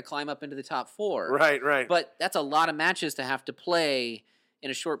wins, they're going to climb up into the top 4. Right. But that's a lot of matches to have to play in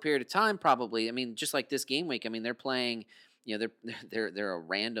a short period of time. Probably. I mean, just like this game week. I mean, they're playing. They're a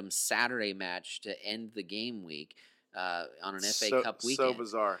random Saturday match to end the game week on an FA Cup weekend. So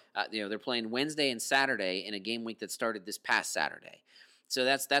bizarre. They're playing Wednesday and Saturday in a game week that started this past Saturday. So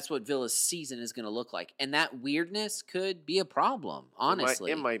that's what Villa's season is going to look like. And that weirdness could be a problem,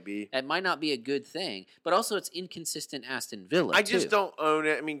 honestly. It might be. It might not be a good thing, but also it's inconsistent Aston Villa, I just too. don't own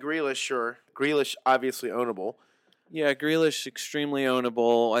it. I mean, Grealish, sure. Grealish, obviously ownable. Yeah, Grealish extremely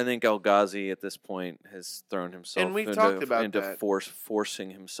ownable. I think El Ghazi at this point has thrown himself And we've into, talked about into that.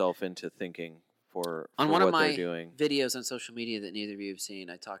 forcing himself into thinking for On what one of they're my doing. videos on social media that neither of you have seen,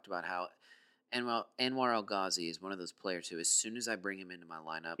 I talked about how Anwar El Ghazi is one of those players who, as soon as I bring him into my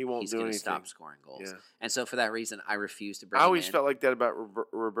lineup, He won't he's do going to anything. stop scoring goals. Yeah. And so for that reason, I refuse to bring I him always in. felt like that about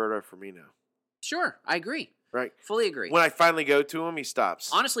Roberto Firmino. Sure, I agree. Right. Fully agree. When I finally go to him, he stops.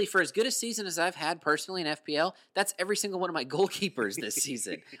 Honestly, for as good a season as I've had personally in FPL, that's every single one of my goalkeepers this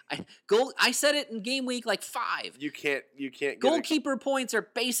season. I said it in game week like 5. You can't get Goalkeeper points are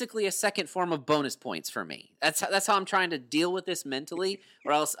basically a second form of bonus points for me. That's how I'm trying to deal with this mentally,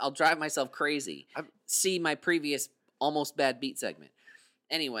 or else I'll drive myself crazy. See my previous almost bad beat segment.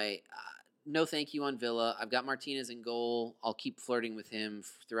 Anyway, no thank you on Villa. I've got Martinez in goal. I'll keep flirting with him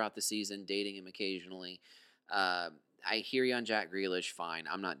throughout the season, dating him occasionally. I hear you on Jack Grealish. Fine,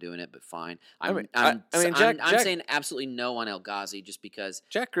 I'm not doing it, but fine. I'm saying absolutely no on El Ghazi just because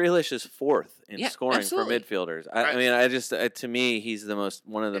Jack Grealish is 4th in scoring absolutely. for midfielders. I mean, I just to me, he's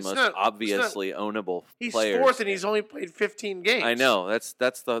one of the most obviously ownable He's players. 4th and he's only played 15 games. I know that's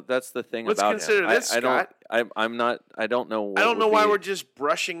the thing Let's about consider him. this, Scott. I'm not. I don't know. What I don't know would why be- we're just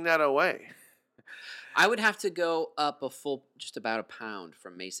brushing that away. I would have to go up just about £1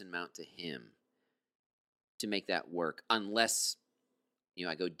 from Mason Mount to him to make that work, unless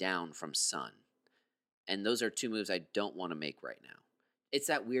I go down from Son, and those are 2 moves I don't want to make right now. It's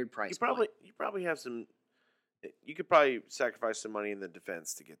that weird price. You probably have some. You could probably sacrifice some money in the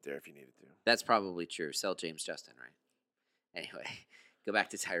defense to get there if you needed to. That's probably true. Sell James Justin, right? Anyway, go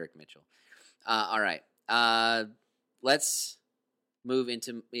back to Tyreek Mitchell. All right, let's move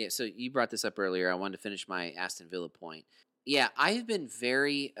into So you brought this up earlier. I wanted to finish my Aston Villa point. Yeah, I have been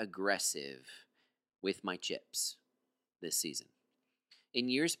very aggressive with my chips this season. In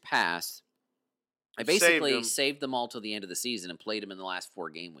years past, I basically saved them all till the end of the season and played them in the last 4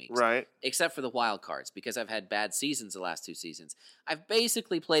 game weeks. Right. Except for the wild cards, because I've had bad seasons the last 2 seasons. I've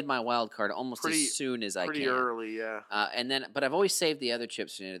basically played my wild card almost as soon as I can. Pretty early, yeah. But I've always saved the other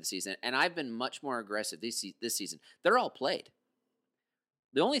chips for the end of the season, and I've been much more aggressive this season. They're all played.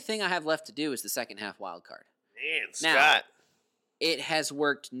 The only thing I have left to do is the second half wild card. Man, Now, Scott. It has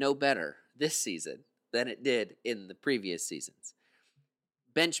worked no better this season than it did in the previous seasons.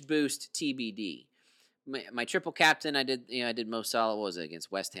 Bench boost TBD. My triple captain, I did Mo Salah. What was it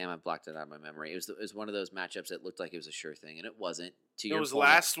against West Ham? I blocked it out of my memory. It was one of those matchups that looked like it was a sure thing, and it wasn't. It was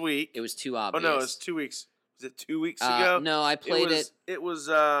last week. It was too obvious. Oh no, it was 2 weeks. Was it 2 weeks ago? No, I played it. It was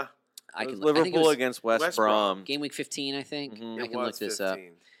I can look. I think it Liverpool was against West Brom. game week 15, I think. Mhm. I can look this up.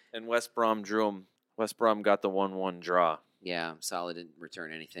 And West Brom drew him. West Brom got the 1-1 draw. Yeah, Salah didn't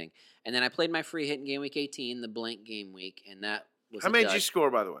return anything. And then I played my free hit in game week 18, the blank game week, and that was How a many did dud. you score,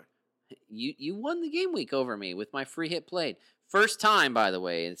 by the way? You won the game week over me with my free hit played. First time, by the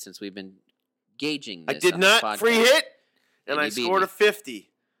way, and since we've been gauging this I did on this not podcast, free hit, and and I you beat scored me. a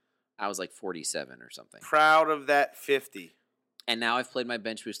 50. I was like 47 or something. Proud of that 50. And now I've played my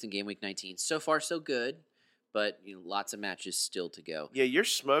bench boost in game week 19. So far, so good, but lots of matches still to go. Yeah, you're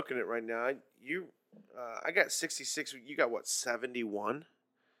smoking it right now. I got 66. You got what, 71?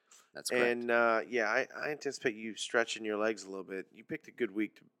 That's correct. And I anticipate you stretching your legs a little bit. You picked a good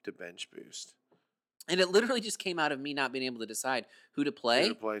week to bench boost. And it literally just came out of me not being able to decide who to play,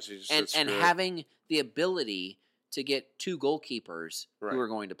 So you just and said, "Screw it." having the ability to get 2 goalkeepers Right. who are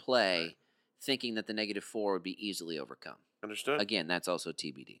going to play, Right. thinking that the -4 would be easily overcome. Understood. Again, that's also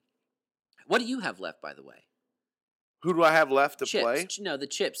TBD. What do you have left, by the way? Who do I have left to Chips. play? No, the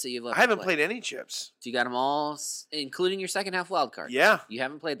chips that you've left. I haven't to play. played any chips. So you got them all, including your second half wild card. Yeah. You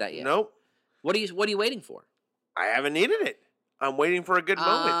haven't played that yet. Nope. What are you waiting for? I haven't needed it. I'm waiting for a good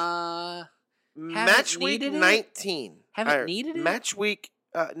moment. Match week needed it? 19. Haven't needed it? Match week.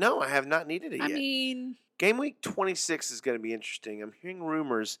 No, I have not needed it I yet. mean, Game week 26 is going to be interesting. I'm hearing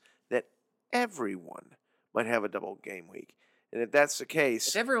rumors that everyone might have a double game week. And if that's the case,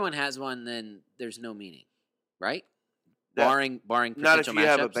 if everyone has one, then there's no meaning, right? That- Barring not if potential you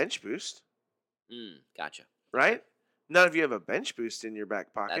have a matchups. bench boost, Gotcha. right? Not if you have a bench boost in your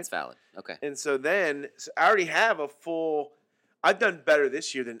back pocket. That's valid. Okay. And so I already have a full. I've done better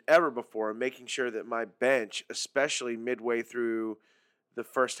this year than ever before in making sure that my bench, especially midway through the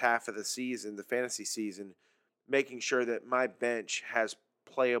first half of the season, the fantasy season, making sure that my bench has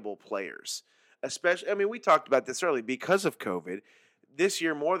playable players. Especially, we talked about this early because of COVID. This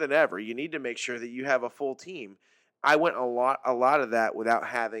year more than ever, you need to make sure that you have a full team. I went a lot of that without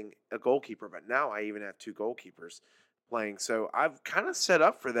having a goalkeeper, but now I even have 2 goalkeepers playing. So I've kind of set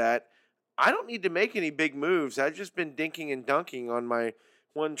up for that. I don't need to make any big moves. I've just been dinking and dunking on my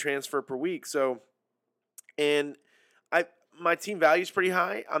 1 transfer per week. So, and my team value is pretty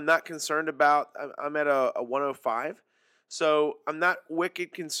high. I'm not concerned about. I'm at a 105, so I'm not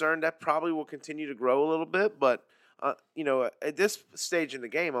wicked concerned. That probably will continue to grow a little bit, but at this stage in the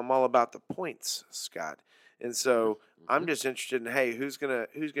game, I'm all about the points, Scott. And so I'm just interested in, hey, who's gonna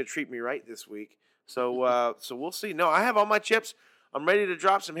treat me right this week? So so we'll see. No, I have all my chips. I'm ready to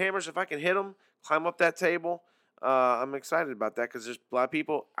drop some hammers if I can hit them, climb up that table. I'm excited about that because there's a lot of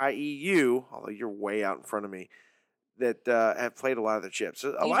people, i.e. you, although you're way out in front of me, that have played a lot of the chips.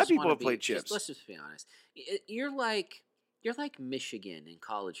 A lot of people have played chips. Let's just be honest. You're like Michigan in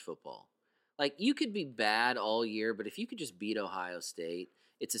college football. Like, you could be bad all year, but if you could just beat Ohio State,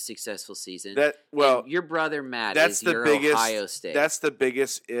 it's a successful season. And your brother Matt is your Ohio State. That's the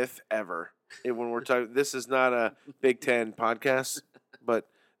biggest if ever. When we're talking, this is not a Big Ten podcast, but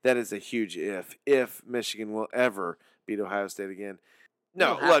that is a huge if Michigan will ever beat Ohio State again.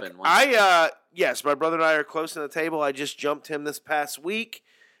 No, look, yes, my brother and I are close to the table. I just jumped him this past week.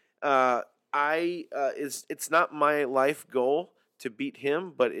 It's not my life goal to beat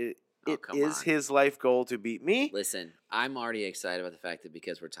him, but it is his life goal to beat me. Listen, I'm already excited about the fact that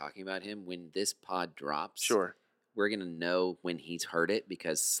because we're talking about him, when this pod drops, sure, we're going to know when he's heard it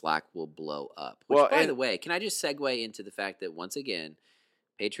because Slack will blow up. Which, by the way, can I just segue into the fact that, once again,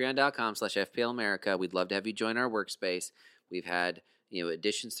 patreon.com/FPLAmerica, we'd love to have you join our workspace. We've had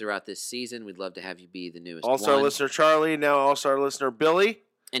additions throughout this season. We'd love to have you be the newest All-Star listener Charlie, now All-Star listener Billy.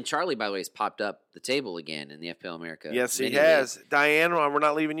 And Charlie, by the way, has popped up the table again in the FPL America. Yes, he has. Diane, we're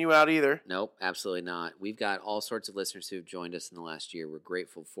not leaving you out either. Nope, absolutely not. We've got all sorts of listeners who have joined us in the last year. We're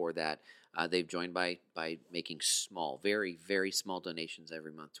grateful for that. They've joined by making small, very, very small donations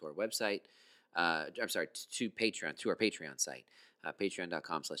every month to our website. To Patreon, to our Patreon site,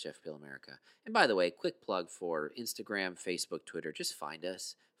 patreon.com/FPLAmerica. And by the way, quick plug for Instagram, Facebook, Twitter. Just find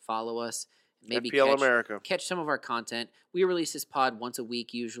us, follow us. Maybe catch some of our content. We release this pod once a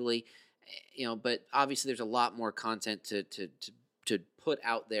week usually, but obviously there's a lot more content to put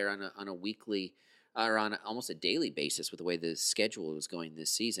out there on a weekly or on almost a daily basis with the way the schedule was going this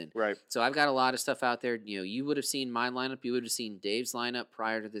season. Right. So I've got a lot of stuff out there. You would have seen my lineup. You would have seen Dave's lineup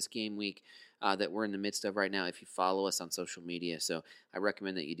prior to this game week that we're in the midst of right now if you follow us on social media. So I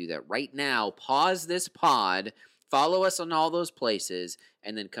recommend that you do that right now. Pause this pod. Follow us on all those places,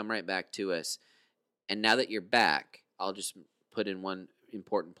 and then come right back to us. And now that you're back, I'll just put in one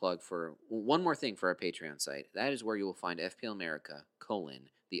important plug for one more thing for our Patreon site. That is where you will find FPL America,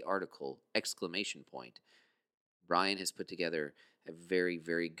 the article, ! Brian has put together a very,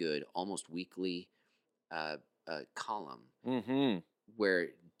 very good, almost weekly column where,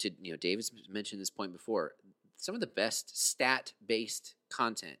 Dave has mentioned this point before, some of the best stat-based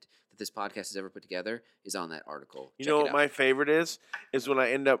content that this podcast has ever put together is on that article. You know what my favorite is when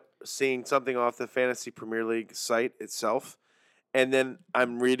I end up seeing something off the Fantasy Premier League site itself, and then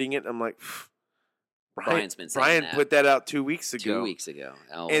I'm reading it, and I'm like, Brian's been saying Brian put that out 2 weeks ago. 2 weeks ago.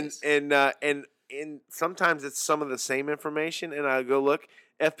 Always. And sometimes it's some of the same information, and I go look.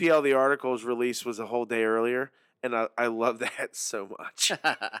 FPL, the article's release was a whole day earlier, and I love that so much.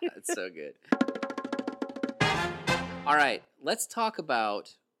 It's so good. All right, let's talk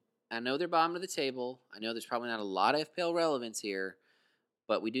about, I know they're bottom of the table. I know there's probably not a lot of FPL relevance here,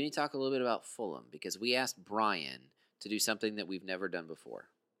 but we do need to talk a little bit about Fulham because we asked Brian to do something that we've never done before.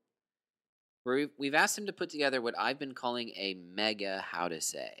 We've asked him to put together what I've been calling a mega how to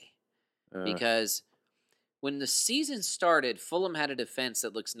say. Because when the season started, Fulham had a defense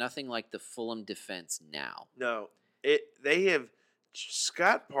that looks nothing like the Fulham defense now. No,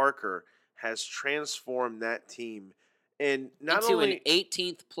 Scott Parker has transformed that team. And not into only an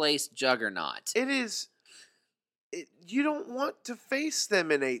 18th place juggernaut. You don't want to face them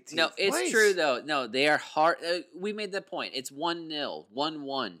in 18th place. No, it's true, though. No, they are hard. We made that point. It's 1-0,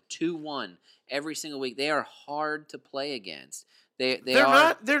 1-1, 2-1 every single week. They are hard to play against.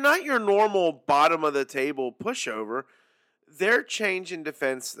 They're not your normal bottom of the table pushover. Their change in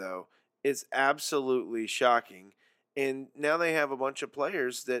defense, though, is absolutely shocking. And now they have a bunch of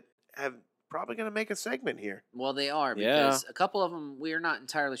players that have probably going to make a segment here. Well, they are, because a couple of them, we are not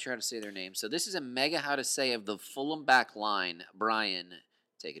entirely sure how to say their names. So this is a mega how to say of the Fulham back line. Brian,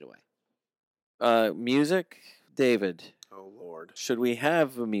 take it away. Music, David. Oh, Lord. Should we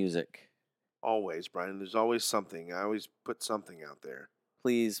have a music? Always, Brian. There's always something. I always put something out there.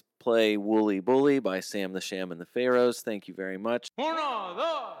 Please play Wooly Bully by Sam the Sham and the Pharaohs. Thank you very much. 1, 2,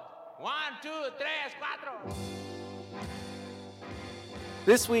 1, 2, 3, 4.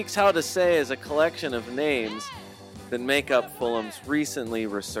 This week's How to Say is a collection of names that make up Fulham's recently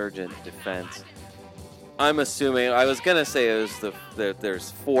resurgent defense. I'm assuming. I was gonna say it was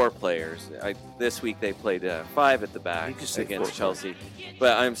there's 4 players. This week they played 5 at the back You could say against 4 Chelsea,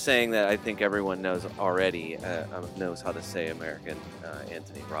 but I'm saying that I think everyone knows already knows how to say American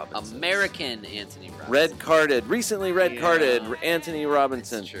Anthony Robinson. American Anthony Robinson. Recently red carded Anthony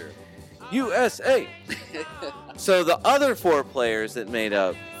Robinson. That's true. USA. So the other 4 players that made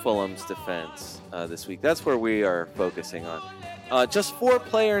up Fulham's defense this week, that's where we are focusing on. Just 4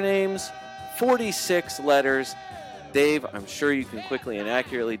 player names. 46 letters. Dave, I'm sure you can quickly and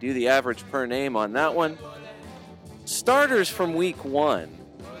accurately do the average per name on that one. Starters from week 1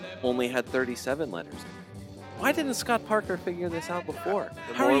 only had 37 letters. Why didn't Scott Parker figure this out before?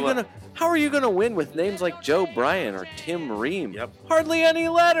 How are you gonna win with names like Joe Bryan or Tim Ream? Yep. Hardly any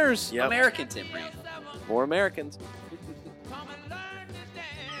letters. Yep. American Tim Ream. More Americans.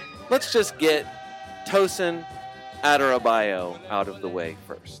 Let's just get Tosin Adarabioyo out of the way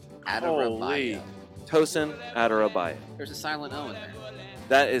first. Holy. Adarabioyo. Tosin Adarabioyo. There's a silent O in there.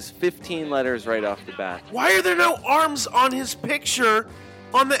 That is 15 letters right off the bat. Why are there no arms on his picture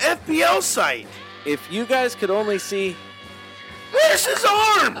on the FPL site? If you guys could only see, Where's his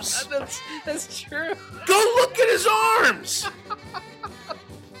arms? That's true. Go look at his arms.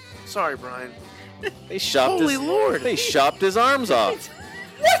 Sorry, Brian. they chopped Holy Lord. They chopped his arms off.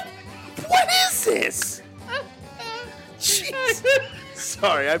 What is this? Jeez.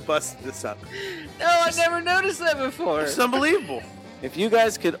 Sorry, I busted this up. No, I never noticed that before. It's unbelievable. If you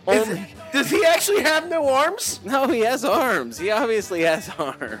guys could only... Does he actually have no arms? No, he has arms. He obviously has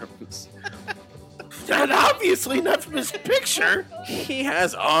arms. Not obviously, not from his picture. He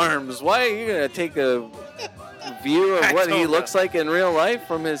has arms. Why are you going to take a view of I what he don't looks like in real life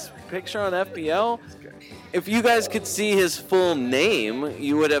from his picture on FPL? If you guys could see his full name,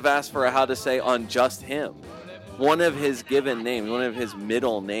 you would have asked for a how to say on just him. One of his given names, one of his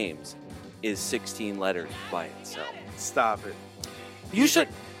middle names, is 16 letters by itself. Stop it. You should...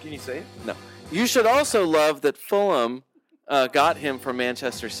 Can you say it? No. You should also love that Fulham got him from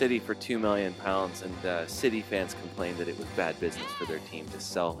Manchester City for £2 million, and City fans complained that it was bad business for their team to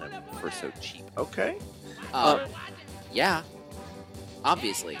sell him for so cheap. Okay. Yeah,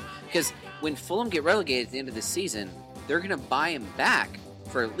 obviously. Because when Fulham get relegated at the end of the season, they're going to buy him back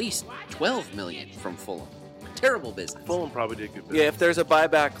for at least $12 million from Fulham. Terrible business. Fulham probably did good business. Yeah, if there's a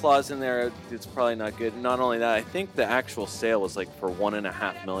buyback clause in there, it's probably not good. Not only that, I think the actual sale was like for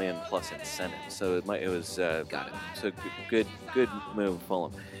 $1.5 million plus incentive. So it was Got it. So good move,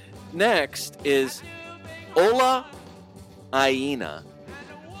 Fulham. Next is Ola Aina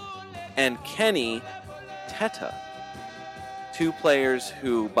and Kenny Teta, 2 players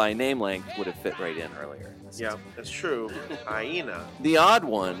who, by name length, would have fit right in earlier. Yeah, that's true. Hyena. The odd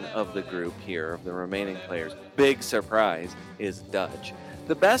one of the group here, of the remaining players, big surprise, is Dutch.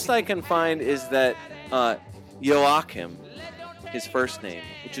 The best I can find is that Joachim, his first name,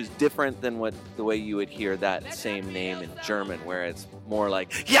 which is different than the way you would hear that same name in German, where it's more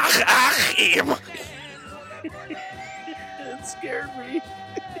like Joachim. It scared me.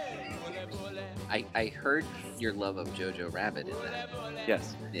 I heard your love of Jojo Rabbit in that.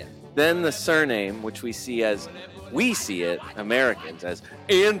 Yes. Yeah. Then the surname, which we see it, Americans, as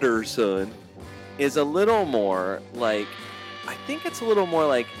Anderson, is a little more like, I think it's a little more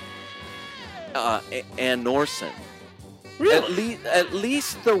like Anderson. Really? At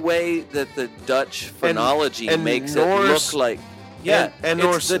least the way that the Dutch phonology and makes Norse- it look like. Yeah, and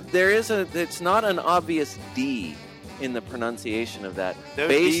it's Norsen. it's not an obvious D in the pronunciation of that. No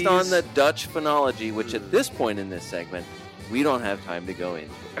Based Ds. on the Dutch phonology, which at this point in this segment, we don't have time to go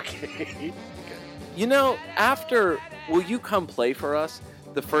into. Okay. You know, will you come play for us?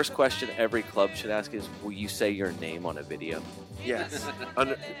 The first question every club should ask is, will you say your name on a video? Yes.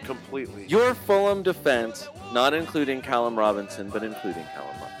 Completely. Your Fulham defense, not including Callum Robinson, but including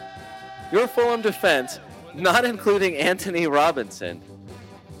Callum Robinson. Your Fulham defense, not including Anthony Robinson,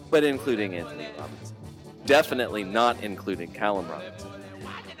 but including Anthony Robinson. Definitely not including Callum Robinson.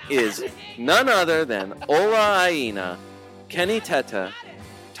 Is none other than Ola Aina, Kenny Teta,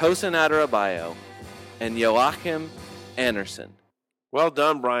 Tosin Adarabioyo, and Joachim Anderson. Well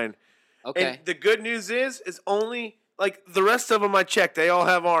done, Brian. Okay. And the good news is only, like, the rest of them I checked, they all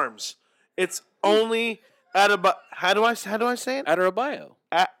have arms. It's only how do I say it? Adarabioyo.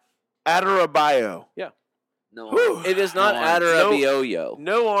 Adarabioyo. Yeah. No. Whew. It is not No arms. Adarabioyo.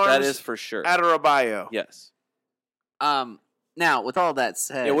 No arms. That is for sure. Adarabioyo. Yes. Now, with all that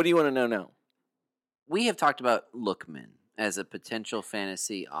said, Yeah, what do you want to know now? we have talked about Lookman as a potential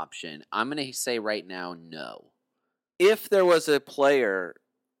fantasy option. I'm going to say right now, no. If there was a player,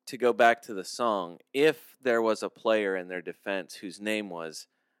 to go back to the song, if there was a player in their defense whose name was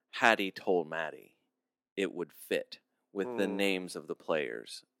Hattie Told Maddie, it would fit with the Hmm. names of the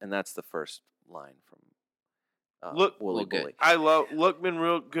players, and that's the first line from Look- Wooly Well, good. Bully. I love Lookman,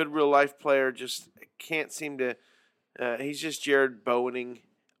 real good real life player. Just can't seem to. He's just Jared Bowening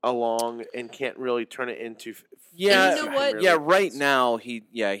along and can't really turn it into. Yeah, you know what? Premier yeah. League Right wins. now, he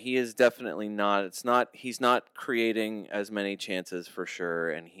is definitely not. It's not. He's not creating as many chances for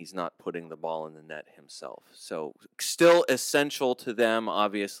sure, and he's not putting the ball in the net himself. So, still essential to them,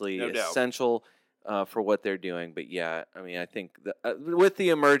 obviously, No doubt. essential for what they're doing. But yeah, I mean, I think with the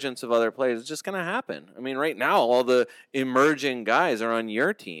emergence of other players, it's just going to happen. I mean, right now, all the emerging guys are on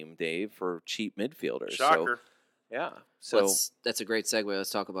your team, Dave, for cheap midfielders. Shocker. So, yeah. So That's a great segue. Let's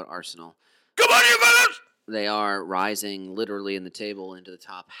talk about Arsenal. Come on, you fellas! They are rising literally in the table into the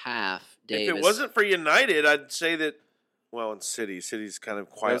top half. Dave, If it wasn't for United, I'd say that. Well, in City's kind of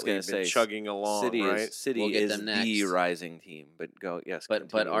quietly gonna been say, chugging along, City right? is City We'll get is them the next. rising team. But go yes, but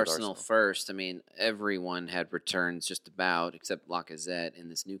continue with Arsenal first. I mean, everyone had returns just about except Lacazette in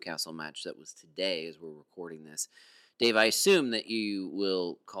this Newcastle match that was today as we're recording this. Dave, I assume that you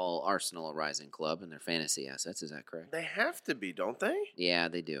will call Arsenal a rising club in their fantasy assets. Is that correct? They have to be, don't they? Yeah,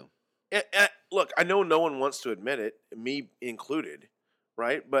 they do. Look, I know no one wants to admit it, me included,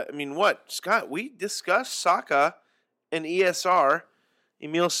 right? But I mean, what, Scott? We discussed Saka and ESR,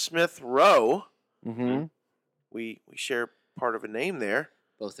 Emil Smith Rowe. Mm-hmm. We share part of a name there.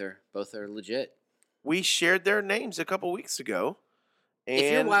 Both are legit. We shared their names a couple weeks ago,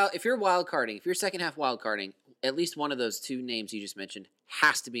 and If you're wild carding, if you're second half wild carding, at least one of those two names you just mentioned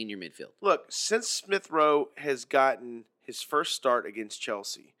has to be in your midfield. look, since Smith Rowe has gotten his first start against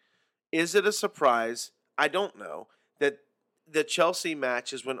Chelsea, is it a surprise? I don't know that the Chelsea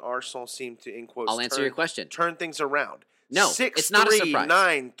match is when Arsenal seemed to, in quotes, I'll answer your question. turn things around. No, 6, it's not a 3, surprise.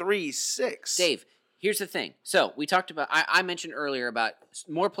 9, 3, 6. Dave, here's the thing. So we talked about. I mentioned earlier about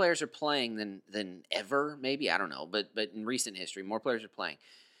more players are playing than ever. Maybe I don't know, but in recent history, more players are playing,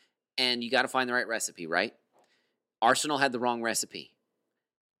 and you got to find the right recipe, right? Arsenal had the wrong recipe,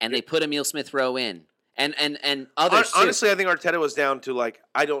 and they put Emil Smith Rowe in, and others too. Honestly, I think Arteta was down to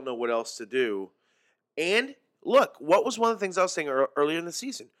I don't know what else to do. And look, what was one of the things I was saying earlier in the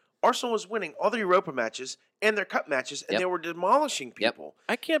season? Arsenal was winning all their Europa matches and their cup matches, and Yep. they were demolishing Yep. people.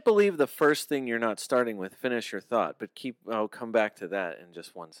 I can't believe the first thing you're not starting with. Finish your thought, but I'll come back to that in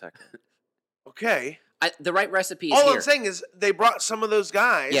just 1 second. Okay. The right recipe is All here. I'm saying is they brought some of those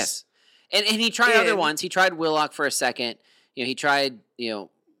guys. Yes, and he tried other And- ones. He tried Willock for a second. He tried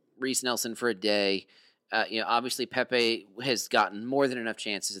Reece Nelson for a day. Obviously Pepe has gotten more than enough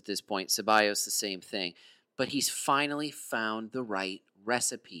chances at this point. Ceballos the same thing, but he's finally found the right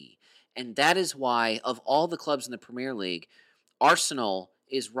recipe, and that is why of all the clubs in the Premier League, Arsenal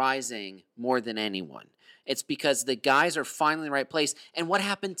is rising more than anyone. It's because the guys are finally in the right place. And what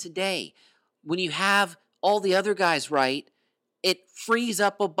happened today? When you have all the other guys right, it frees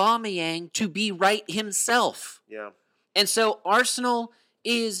up Aubameyang to be right himself. Yeah. And so Arsenal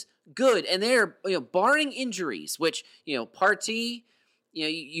is good, and they're barring injuries, which Partey,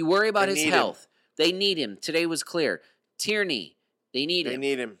 you worry about They his need him. health. They need him. Today was clear. Tierney, they need They him.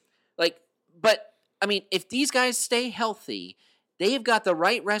 need him. But I mean, if these guys stay healthy, they have got the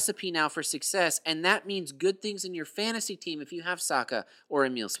right recipe now for success, and that means good things in your fantasy team if you have Saka or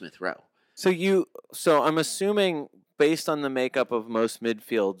Emil Smith Rowe. So I'm assuming based on the makeup of most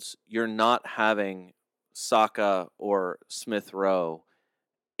midfields, you're not having Saka or Smith Rowe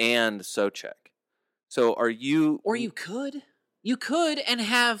and Souček. So are you? Or you could. You could and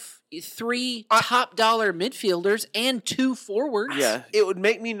have 3 I- top dollar midfielders and 2 forwards. Yeah. It would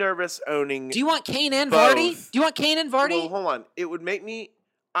make me nervous owning. Do you want Kane and Both. Vardy? Do you want Kane and Vardy? Well, hold on. It would make me.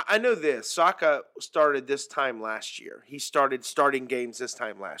 I know this. Saka started this time last year. He started starting games this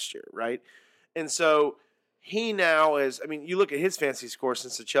time last year, right? And so he now is. I mean, you look at his fantasy score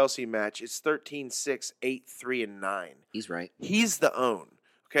since the Chelsea match. It's 13, 6, 8, 3, and 9. He's right. He's the own.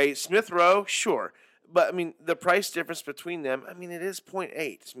 Okay, Smith Rowe, sure. But, I mean, the price difference between them, I mean, it is 0.8.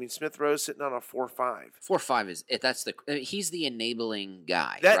 I mean, Smith Rowe's sitting on a 4.5. 4-5 is it. He's the enabling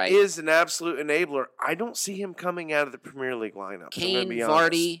guy, That is right? an absolute enabler. I don't see him coming out of the Premier League lineup. I'm gonna Kane, be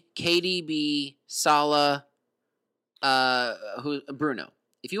honest. Vardy, KDB, Salah, Bruno.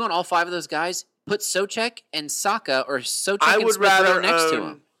 If you want all 5 of those guys, put Souček and Saka or Souček I and would Smith Rowe rather next to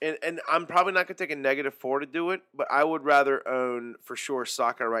own, him. and I'm probably not going to take a -4 to do it, but I would rather own for sure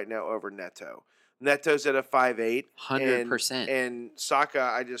Saka right now over Neto. Neto's at a 5.8. 100%. And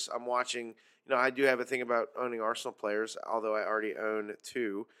Saka, I'm watching. I do have a thing about owning Arsenal players, although I already own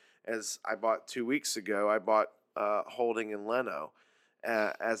 2. As I bought 2 weeks ago, I bought Holding and Leno,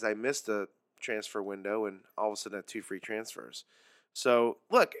 as I missed a transfer window and all of a sudden had 2 free transfers. So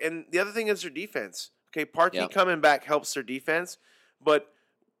look, and the other thing is their defense. Okay, Partey Yep. coming back helps their defense, but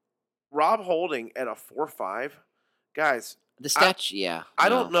Rob Holding at a 4.5, guys. The stats, yeah. I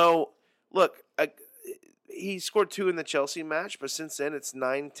no. don't know. Look, he scored 2 in the Chelsea match, but since then it's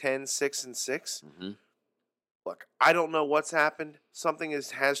 9, 10, 6, and 6. Mhm. Look, I don't know what's happened. Something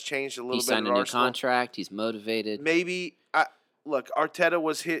has changed a little He bit signed at a new Arsenal. contract. He's motivated. Maybe look, Arteta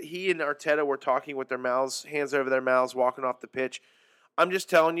was hit. He and Arteta were talking with their mouths, hands over their mouths, walking off the pitch. I'm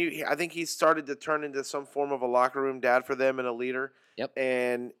just telling you, I think he's started to turn into some form of a locker room dad for them and a leader. Yep.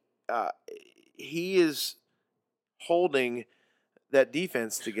 And he is holding that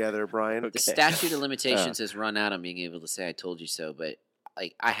defense together, Brian. The statute of limitations has run out on being able to say "I told you so," but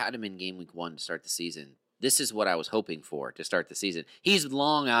like I had him in game week 1 to start the season. This is what I was hoping for to start the season. He's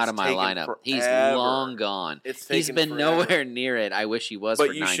long out of my taken lineup. He's forever. long gone. It's He's taken been forever. nowhere near it. I wish he was. But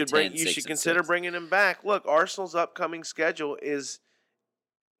for you 9, should 10, you 6, should and consider 6. bringing him back. Look, Arsenal's upcoming schedule it's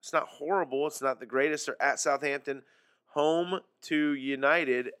not horrible. It's not the greatest. They're at Southampton, home to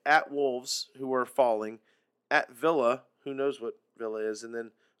United, at Wolves, who are falling, at Villa, who knows what Villa is, and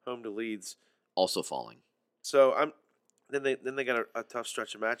then home to Leeds. Also falling. So then they got a tough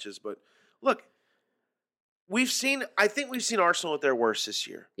stretch of matches. But look, I think we've seen Arsenal at their worst this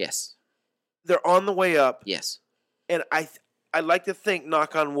year. Yes. They're on the way up. Yes. And I'd like to think,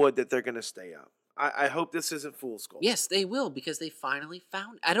 knock on wood, that they're going to stay up. I hope this isn't fool's gold. Yes, they will because they finally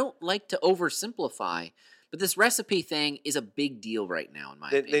found. I don't like to oversimplify, but this recipe thing is a big deal right now in my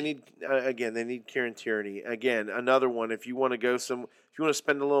opinion. They need Kieran Tierney. Again, another one. If you want to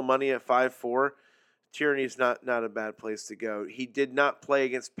spend a little money at 5'4", Tierney's not a bad place to go. He did not play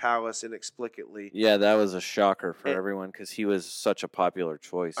against Palace inexplicably. Yeah, that was a shocker for And- everyone because he was such a popular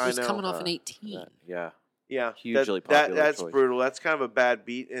choice. I He's know, coming off an 18. Yeah. Yeah, Hugely popular That's choice. brutal. That's kind of a bad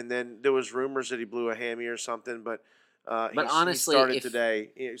beat. And then there was rumors that he blew a hammy or something. But honestly, he started if-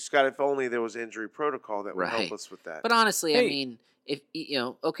 today. Scott, if only there was injury protocol that would help Right. us with that. But honestly, I Hey. mean, if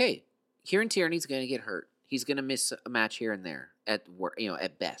okay, Kieran Tierney's going to get hurt. He's going to miss a match here and there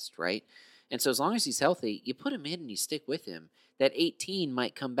at best, right? And so as long as he's healthy, you put him in and you stick with him. That 18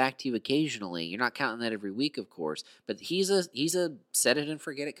 might come back to you occasionally. You're not counting that every week, of course, but he's a set it and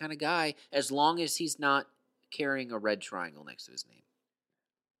forget it kind of guy as long as he's not carrying a red triangle next to his name.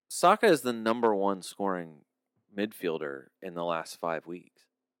 Saka is the number 1 scoring midfielder in the last 5 weeks.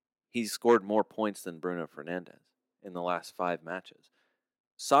 He's scored more points than Bruno Fernandes in the last 5 matches.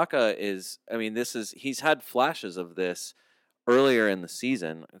 Saka he's had flashes of this earlier in the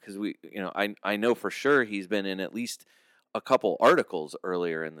season because I know for sure he's been in at least a couple articles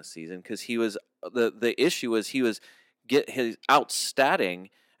earlier in the season because he was the issue was he was his outstatting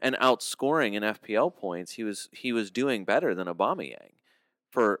and outscoring in FPL points. He was doing better than Aubameyang.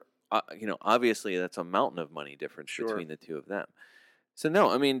 For obviously that's a mountain of money difference between the two of them. So no,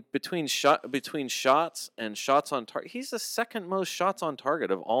 I mean between shots and shots on target, he's the second most shots on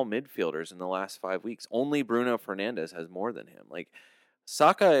target of all midfielders in the last 5 weeks. Only Bruno Fernandes has more than him. Like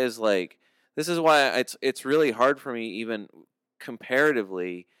Saka is like, this is why it's really hard for me even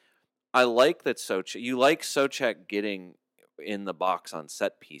comparatively. I like that you like Souček getting in the box on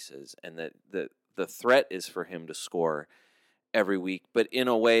set pieces, and that the threat is for him to score every week, but in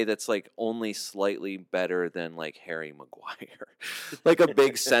a way that's like only slightly better than like Harry Maguire. Like a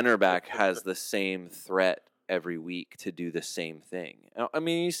big center back has the same threat every week to do the same thing. I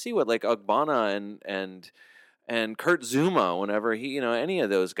mean, you see what like Ogbonna and Kurt Zuma, whenever he, any of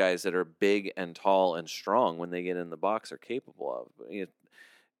those guys that are big and tall and strong when they get in the box are capable of.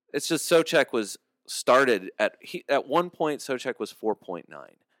 It's just Souček was started at one point. Souček was 4.9,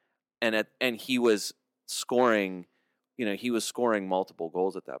 and he was scoring. He was scoring multiple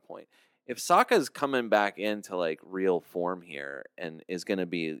goals at that point. If Saka's coming back into like real form here and is going to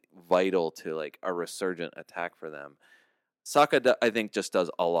be vital to like a resurgent attack for them, Saka I think just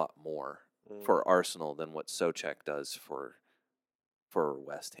does a lot more for Arsenal than what Souček does for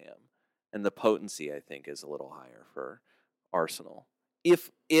West Ham, and the potency I think is a little higher for Arsenal.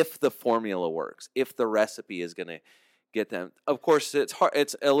 If the formula works, if the recipe is going to get them, of course it's hard.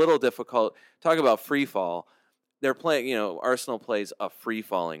 It's a little difficult. Talk about free fall. They're playing, Arsenal plays a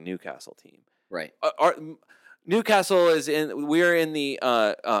free-falling Newcastle team. Right. Newcastle we're in the,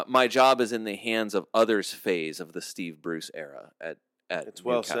 my job is in the hands of others phase of the Steve Bruce era at It's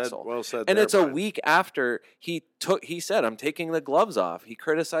well Newcastle. said. Well said. And there, it's a Brian. week after he said, I'm taking the gloves off. He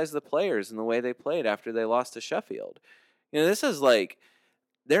criticized the players and the way they played after they lost to Sheffield. This is like,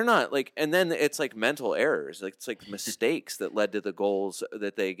 they're not like, and then it's like mental errors. Like it's like mistakes that led to the goals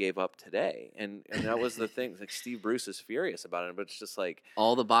that they gave up today. And that was the thing. Like Steve Bruce is furious about it, but it's just like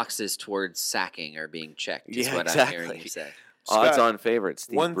All the boxes towards sacking are being checked. Is Yeah, what exactly. I'm hearing you say. Scott, odds-on favorite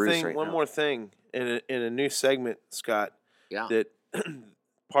Steve One Bruce thing, right one now. more thing. in a new segment, Scott. Yeah. That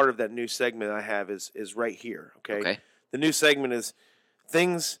part of that new segment I have is right here. Okay. Okay. The new segment is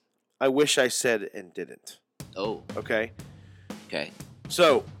things I wish I said and didn't. Oh. Okay. Okay.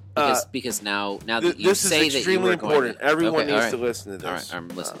 So Because now that you this say is that extremely you were going important. to, Everyone okay, needs all to right. listen to this. All right,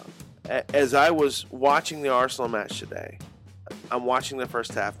 I'm listening. As I was watching the Arsenal match today, I'm watching the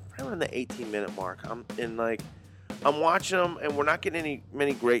first half, probably around the 18-minute mark. I'm watching them, and we're not getting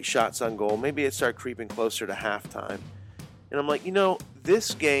many great shots on goal. Maybe it started creeping closer to halftime, and I'm like,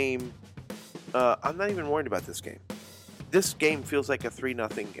 this game, I'm not even worried about this game. This game feels like a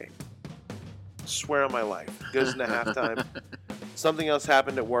 3-0 game. Swear on my life. Goes into halftime. Something else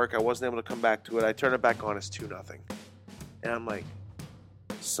happened at work. I wasn't able to come back to it. I turn it back on. It's 2-0, and I'm like,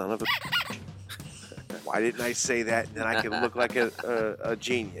 son of a. Why didn't I say that? And then I can look like a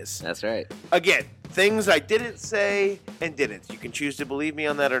genius. That's right. Again, things I didn't say and didn't. You can choose to believe me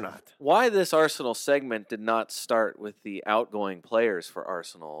on that or not. Why this Arsenal segment did not start with the outgoing players for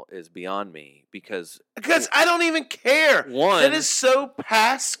Arsenal is beyond me because I don't even care. One- that is so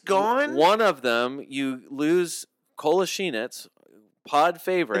past gone. one of them, you lose Kolasinac, pod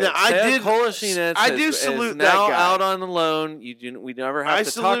favorite. Now, I Sead did- Kolasinac I is, do is salute that now guy. out on the loan. We never have I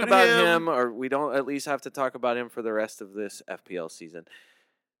to talk salute about him. or we don't at least have to talk about him for the rest of this FPL season.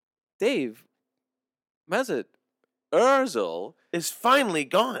 Dave, Mesut Ozil Is finally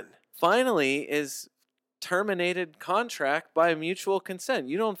gone. finally is terminated contract by mutual consent.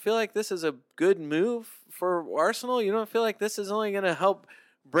 You don't feel like this is a good move for Arsenal? You don't feel like this is only going to help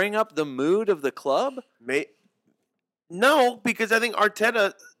bring up the mood of the club? No, because I think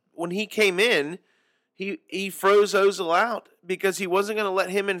Arteta, when he came in, he froze Ozil out because he wasn't going to let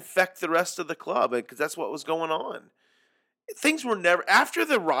him infect the rest of the club because that's what was going on. Things were never after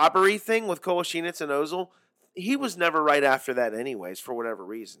the robbery thing with Kolasinac and Ozil. He was never right after that, anyways, for whatever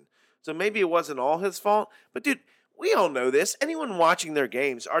reason. So maybe it wasn't all his fault. But dude, we all know this. Anyone watching their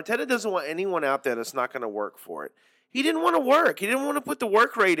games, Arteta doesn't want anyone out there that's not going to work for it. He didn't want to work. He didn't want to put the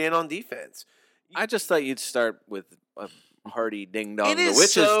work rate in on defense. I just thought you'd start with a hearty ding dong. It The is witch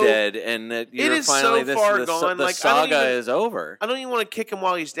so- is dead, and that you're is finally so far the gone. the Like, I don't saga even- is over. I don't even want to kick him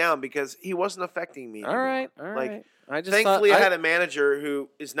while he's down because he wasn't affecting me All anymore. right, all Like, right. I just thankfully, thought, I had a manager who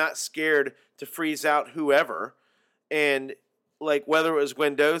is not scared to freeze out whoever, and like whether it was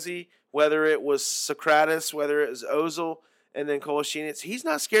Guendouzi, whether it was Socrates, whether it was Ozil, and then Kolasinac, he's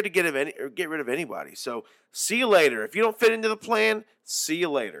not scared to get rid of anybody. So see you later. If you don't fit into the plan, see you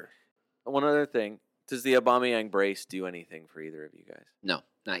later. one other thing. Does the Aubameyang brace do anything for either of you guys? No,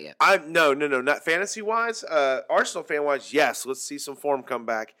 not yet. No, not fantasy wise. Arsenal fan wise, yes. Let's see some form come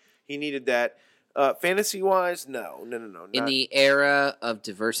back. He needed that. Fantasy wise, no. In the era of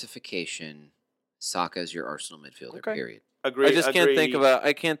diversification, Saka's your Arsenal midfielder. Okay. Period. agree. I just can't think agree.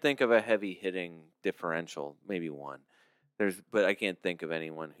 I can't think of a heavy hitting differential. Maybe one. But I can't think of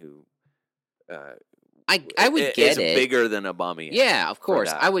anyone who. I would get is it. bigger than Aubameyang. Yeah, of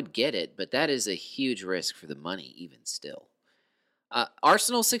course. that. I would get it, but that is a huge risk for the money, even still.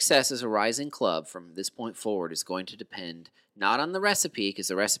 Arsenal's success as a rising club from this point forward is going to depend not on the recipe, because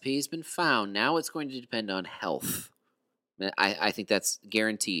the recipe has been found. Now it's going to depend on health. I think that's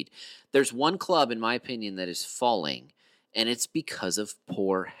guaranteed. There's one club, in my opinion, that is falling, and it's because of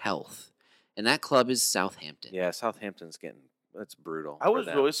poor health. And that club is Southampton. Yeah, Southampton's getting. That's brutal. I for was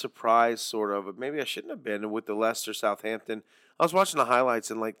them. really surprised, sort of. But maybe I shouldn't have been with the Leicester Southampton. I was watching the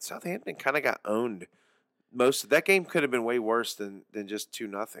highlights, and like Southampton kind of got owned. Most of that game could have been way worse than just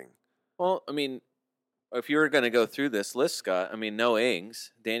 2-0. Well, I mean, if you were going to go through this list, Scott, I mean, no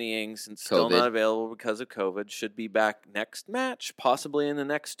Ings. Danny Ings is still COVID. not available because of COVID. Should be back next match, possibly in the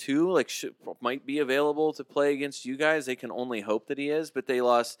next two. Might be available to play against you guys. They can only hope that he is, but they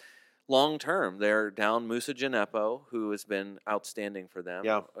lost long term. They're down Musa Gineppo, who has been outstanding for them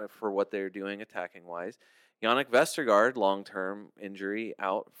for what they're doing attacking wise. Yannick Vestergaard, long-term injury,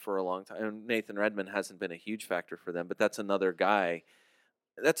 out for a long time. And Nathan Redmond hasn't been a huge factor for them, but that's another guy.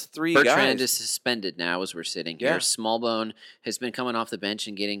 That's three Bertrand guys. is suspended now as we're sitting here. Yeah. Smallbone has been coming off the bench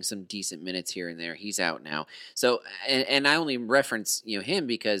and getting some decent minutes here and there. He's out now. So, and I only reference him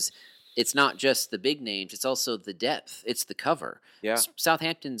because it's not just the big names; it's also the depth. It's the cover. Yeah.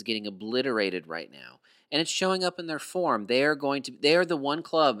 Southampton's getting obliterated right now, and it's showing up in their form. They are the one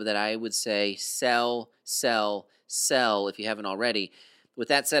club that I would say sell if you haven't already. With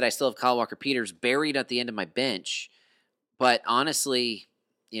that said, I still have Kyle Walker-Peters buried at the end of my bench, but honestly,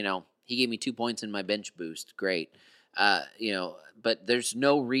 he gave me 2 points in my bench boost. Great. But there's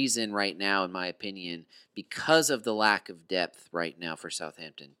no reason right now, in my opinion, because of the lack of depth right now for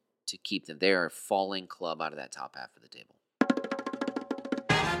Southampton to keep them. They are a falling club out of that top half of the table.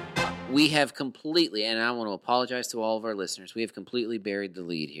 We have completely, and I want to apologize to all of our listeners, we have completely buried the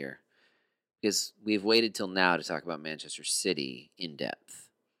lead here because we've waited till now to talk about Manchester City in depth.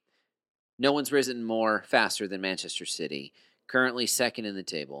 No one's risen more faster than Manchester City, currently second in the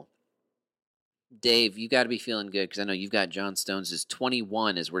table. Dave, you got to be feeling good because I know you've got John Stones as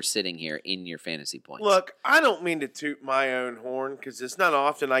 21 as we're sitting here in your fantasy points. Look, I don't mean to toot my own horn because it's not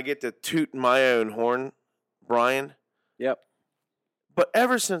often I get to toot my own horn, Brian. Yep. But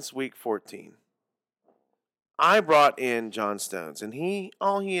ever since week 14, I brought in John Stones, and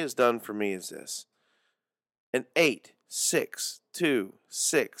all he has done for me is this: an 8, 6, 2,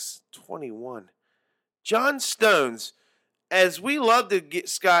 6, 21. John Stones, as we love to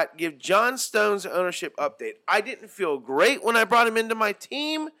give John Stones ownership update. I didn't feel great when I brought him into my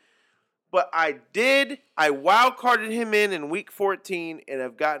team, but I did. I wild-carded him in week 14 and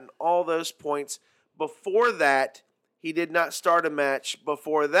have gotten all those points. Before that, he did not start a match.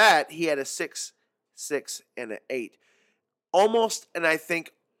 Before that, he had a 6, 6, and an 8. Almost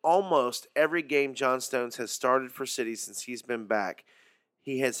every game John Stones has started for City since he's been back,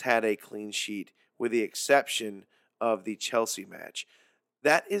 he has had a clean sheet, with the exception of the Chelsea match.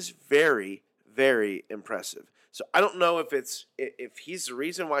 That is very, very impressive. So I don't know if he's the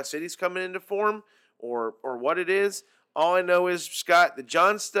reason why City's coming into form or what it is. All I know is, Scott, the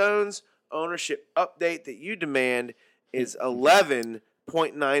John Stones ownership update that you demand is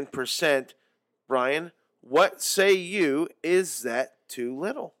 11.9%. Brian, what say you? Is that too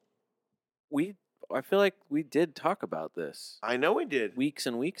little? I feel like we did talk about this I know we did. weeks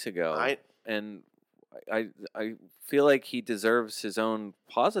and weeks ago, I I feel like he deserves his own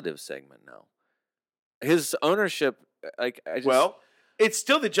positive segment now. His ownership, it's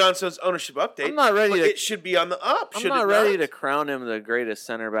still the John Stones ownership update. I'm not ready but to. it should be on the up. I'm should not it ready not? to crown him the greatest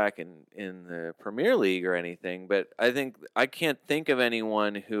center back in the Premier League or anything, but I can't think of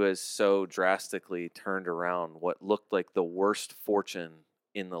anyone who has so drastically turned around what looked like the worst fortune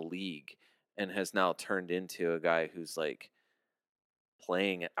in the league and has now turned into a guy who's like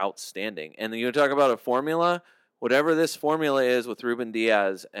playing outstanding. And you talk about a formula, whatever this formula is with Ruben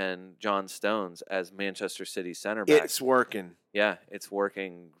Diaz and John Stones as Manchester City center back. It's working. Yeah, it's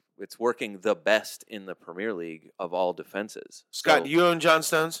working. It's working the best in the Premier League of all defenses. Scott, do you own John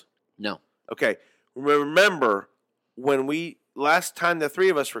Stones? No. Okay. Remember when last time the three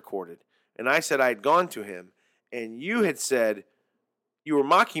of us recorded, and I said I had gone to him, and you had said you were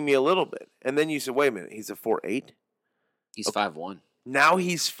mocking me a little bit, and then you said, "Wait a minute, he's a 4.8." He's 5'1". Now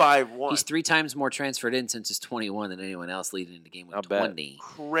he's 5'1". He's 3 times more transferred in since his 21 than anyone else leading into game week 20.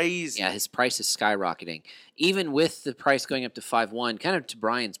 Crazy. Yeah, his price is skyrocketing. Even with the price going up to 5'1", kind of to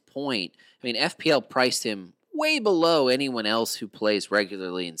Brian's point, I mean, FPL priced him way below anyone else who plays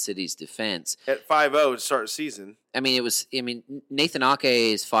regularly in City's defense. At 5.0 to start the season. Nathan Ake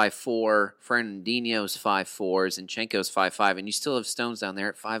is 5'4", Fernandinho is 5'4", Zinchenko's 5'5", and you still have Stones down there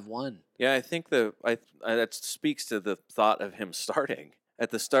at 5'1". Yeah, I think that speaks to the thought of him starting at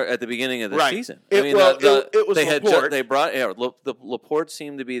the beginning of the season. It was Laporte. They brought the Laporte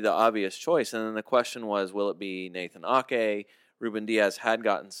seemed to be the obvious choice, and then the question was, will it be Nathan Ake? Ruben Diaz had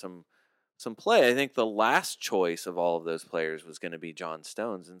gotten some play. I think the last choice of all of those players was going to be John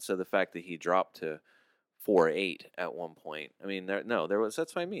Stones, and so the fact that he dropped to 4.8 at one point. I mean, that's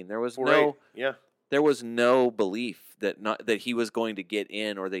what I mean. There was There was no belief that he was going to get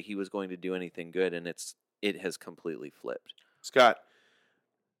in or that he was going to do anything good, and it has completely flipped. Scott,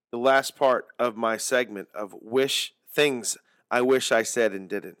 the last part of my segment of things I wish I said and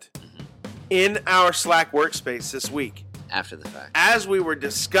didn't. In our Slack workspace this week, After the fact. as we were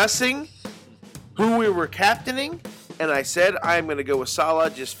discussing who we were captaining, and I said I'm going to go with Salah,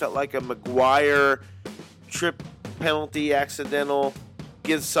 just felt like a Maguire trip penalty accidental,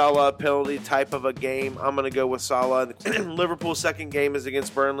 gives Salah a penalty type of a game. I'm going to go with Salah. Liverpool's second game is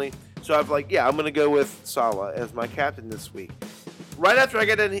against Burnley. So I'm going to go with Salah as my captain this week. Right after I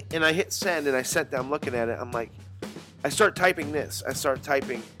get in and I hit send and I sat down looking at it, I'm like, I start typing this.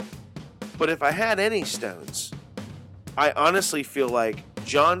 But if I had any Stones, I honestly feel like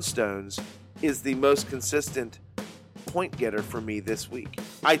John Stones is the most consistent point getter for me this week.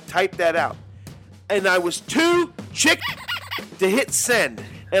 I typed that out. And I was too to hit send,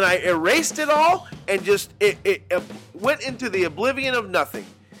 and I erased it all, and just it went into the oblivion of nothing.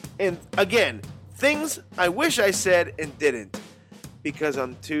 And again, things I wish I said and didn't because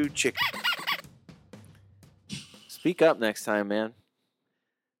I'm too Speak up next time, man.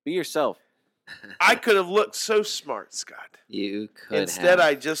 Be yourself. I could have looked so smart, Scott. You could Instead, have.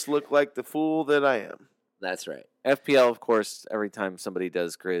 I just look like the fool that I am. That's right. FPL, of course, every time somebody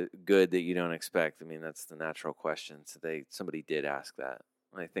does good that you don't expect, I mean, that's the natural question. So somebody did ask that.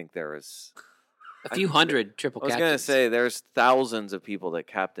 I think there was. A few hundred triple I was captains. going to say there's thousands of people that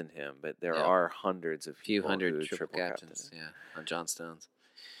captained him, but there Yeah. are hundreds of a few people hundred who triple captains. captained him. Yeah, on John Stones.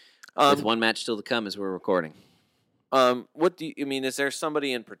 With one match still to come as we're recording. What do you mean? Is there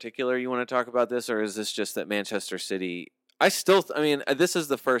somebody in particular you want to talk about this, or is this just that Manchester City? This is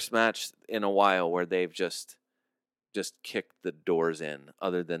the first match in a while where they've just kicked the doors in.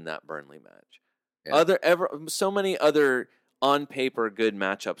 Other than that Burnley match, Yeah. so many other on paper good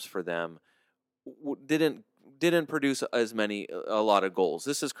matchups for them didn't produce a lot of goals.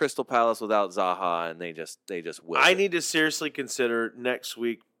 This is Crystal Palace without Zaha, and they just will. I need to seriously consider next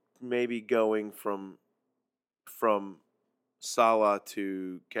week maybe going from Salah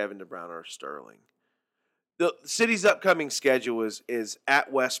to Kevin De Bruyne or Sterling. The City's upcoming schedule is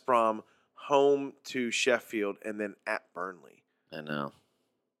at West Brom, home to Sheffield, and then at Burnley. I know.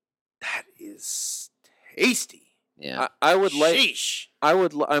 That is tasty. Yeah. I would like. Sheesh. I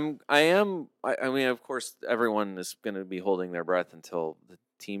would. I mean, of course, everyone is going to be holding their breath until the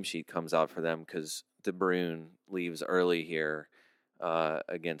team sheet comes out for them because De Bruyne leaves early here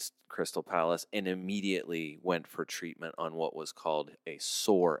against Crystal Palace and immediately went for treatment on what was called a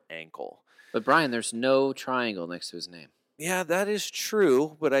sore ankle. But Brian, there's no triangle next to his name. Yeah, that is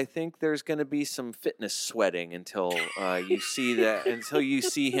true, but I think there's going to be some fitness sweating until you see that until you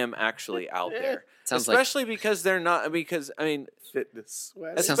see him actually out there. Sounds Especially because they're not Fitness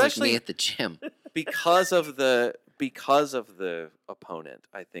sweat. That sounds like especially- me at the gym. because of the opponent,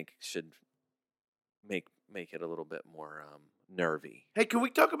 I think should make it a little bit more nervy. Hey, can we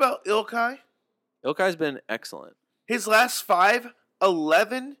talk about Ilkay? Ilkay's been excellent. His last 5,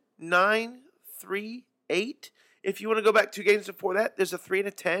 11, 9, 3, 8. If you want to go back 2 games before that, there's a 3 and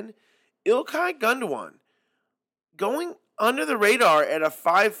a 10. Ilkay Gundogan going under the radar at a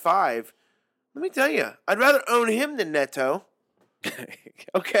 5.5. Let me tell you, I'd rather own him than Neto.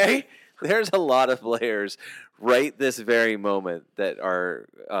 Okay? There's a lot of players right this very moment that are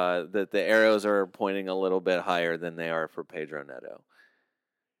that the arrows are pointing a little bit higher than they are for Pedro Neto.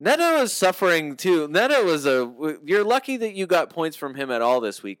 Neto is suffering too. You're lucky that you got points from him at all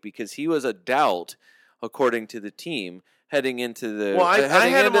this week because he was a doubt according to the team heading into the Well, I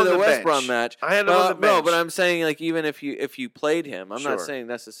had him on the West bench. Brom match. I had him on the bench. No, but I'm saying like even if you played him, I'm not Sure. saying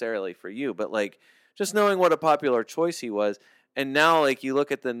necessarily for you, but like just knowing what a popular choice he was, and now like you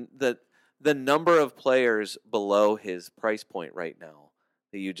look at the number of players below his price point right now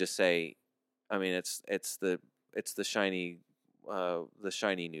that you just say, I mean it's the shiny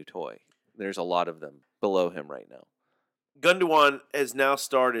new toy. There's a lot of them below him right now. Gundogan has now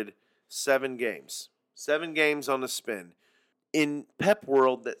started 7 games. 7 games on the spin. In Pep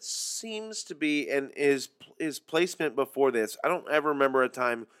world, that seems to be, and his placement before this, I don't ever remember a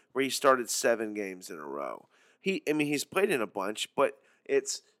time where he started 7 games in a row. He's played in a bunch, but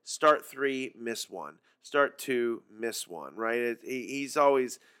it's start 3, miss 1. Start 2, miss 1, right? He's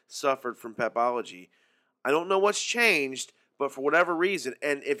always suffered from Pepology. I don't know what's changed, but for whatever reason,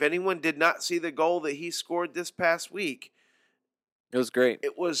 and if anyone did not see the goal that he scored this past week, It was great.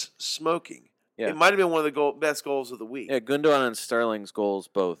 it was smoking. Yeah. It might have been one of the best goals of the week. Yeah, Gundogan and Sterling's goals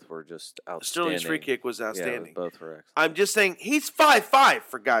both were just outstanding. Sterling's free kick was Yeah, outstanding. both were excellent. I'm just saying, he's 5'5",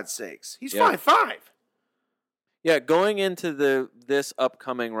 for God's sakes. He's Yeah. 5'5". Yeah, going into this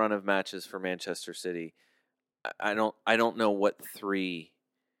upcoming run of matches for Manchester City, I don't know what 3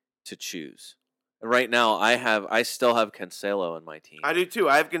 to choose. Right now, I still have Cancelo in my team. I do too.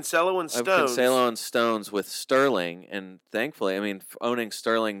 I have Cancelo and I have Stones. Cancelo and Stones with Sterling, and thankfully, I mean, owning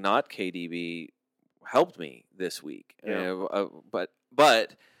Sterling, not KDB, helped me this week. Yeah.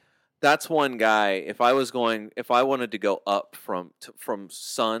 But that's one guy. If I wanted to go up from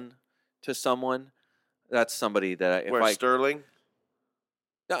Son to someone, that's somebody that Sterling?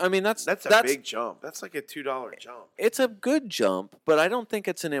 I mean, that's a big jump. That's like a $2 jump. It's a good jump, but I don't think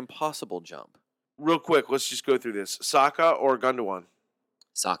it's an impossible jump. Real quick, let's just go through this. Saka or Gundogan?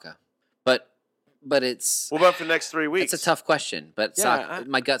 Saka. But it's What about for the next 3 weeks? it's a tough question. But Yeah, Saka,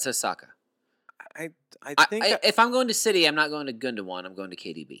 my gut says Saka. I think If I'm going to City, I'm not going to Gundogan. I'm going to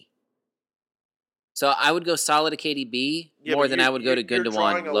KDB. So I would go solid to KDB Yeah, more but than you're- I would go to You're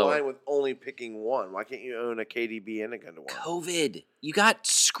drawing Gundogan a lower. line with only picking one. Why can't you own a KDB and a Gundogan? COVID. You got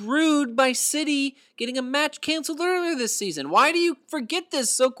screwed by City getting a match canceled earlier this season. Why do you forget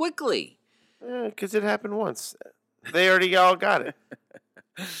this so quickly? Because it happened once. They already all got it.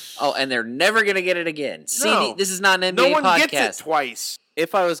 Oh, and they're never going to get it again. No. This is not an NBA No one podcast. gets it twice.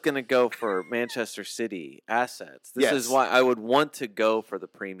 if I was going to go for Manchester City assets, this is Yes. why I would want to go for the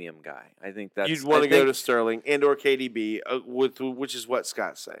premium guy. I think that's You'd want I to go think- to Sterling and or KDB, which is what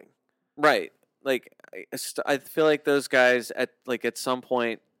Scott's saying. right. like I feel like those guys at some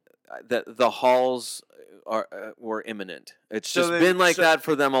point that the hauls were imminent. It's So just then- been like so- that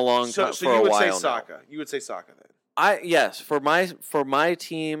for them a long time. So for you a would while say now. Saka. You would say Saka then. Yes, for my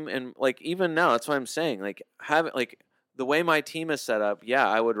team, and like even now, that's what I'm saying. Like having like the way my team is set up, yeah,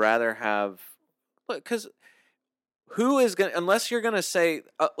 I would rather have, because who is gonna, unless you're gonna say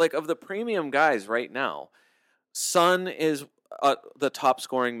like of the premium guys right now, Son is the top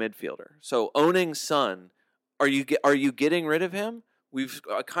scoring midfielder. So owning Son, are you getting rid of him? We've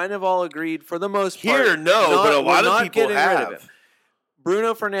kind of all agreed for the most part. Here, no, but a lot of people getting rid of have. him.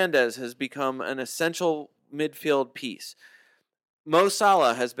 Bruno Fernandes has become an essential midfield piece. Mo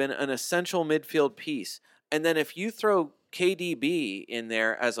Salah has been an essential midfield piece. And then if you throw KDB in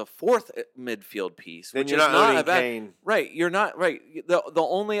there as a fourth midfield piece, Then which you're is not not owning a bad, Kane. right? You're not right. The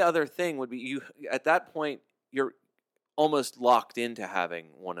only other thing would be you at that point you're almost locked into having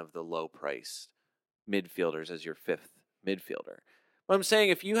one of the low priced midfielders as your fifth midfielder. But I'm saying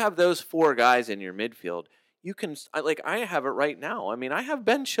if you have those four guys in your midfield, you can I have it right now. I mean, I have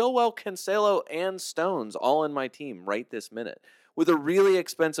Ben Chilwell, Cancelo, and Stones all in my team right this minute with a really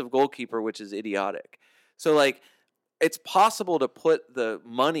expensive goalkeeper, which is idiotic. So like, it's possible to put the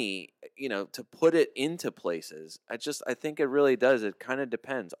money, to put it into places. I think it really does. It kind of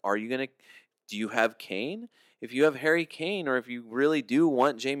depends. Do you have Kane? If you have Harry Kane, or if you really do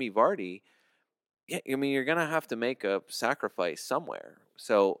want Jamie Vardy, yeah, I mean, you're gonna have to make a sacrifice somewhere.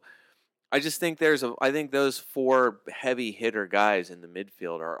 So I just think I think those four heavy hitter guys in the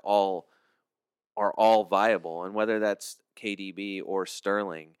midfield are all viable, and whether that's KDB or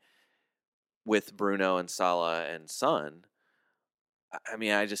Sterling with Bruno and Salah and Son, I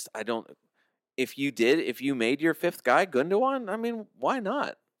mean, I don't. If you made your fifth guy Gundogan, I mean, why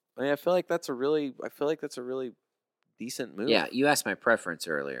not? I mean, I feel like that's a really decent move. Yeah, you asked my preference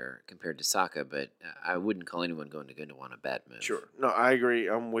earlier compared to Saka, but I wouldn't call anyone going to Gundogan a bad move. Sure. No, I agree.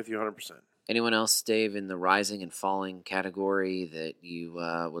 I'm with you 100%. Anyone else, Dave, in the rising and falling category that you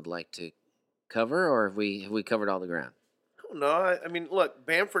would like to cover, or have we covered all the ground? No, I mean, look,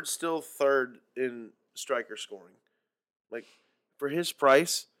 Bamford's still third in striker scoring. Like, for his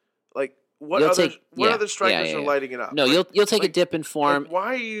price, like, what other strikers are lighting it up? No, Like, you'll take a dip in form. Like, why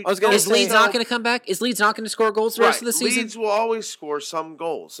are you? I was gonna Is say- Leeds not going to come back? Is Leeds not going to score goals the rest of the season? Leeds will always score some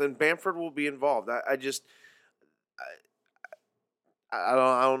goals, and Bamford will be involved. I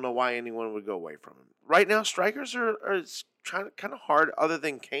don't know why anyone would go away from him. Right now, strikers are trying kind of hard, other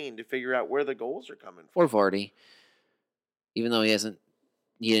than Kane, to figure out where the goals are coming from. Or Vardy, even though he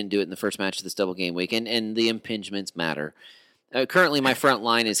didn't do it in the first match of this double game week, and the impingements matter. Currently, my front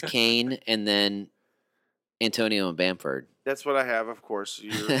line is Kane, and then Antonio and Bamford. That's what I have, of course.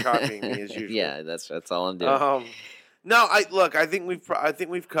 You're copying me as usual. Yeah, that's all I'm doing. No, I think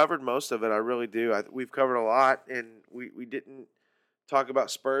we've covered most of it. I really do. We've covered a lot, and we didn't talk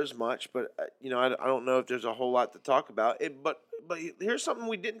about Spurs much, but I don't know if there's a whole lot to talk about. But here's something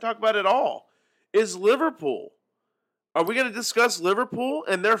we didn't talk about at all: is Liverpool. Are we going to discuss Liverpool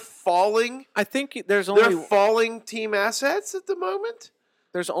and their falling? I think there's Their falling team assets at the moment.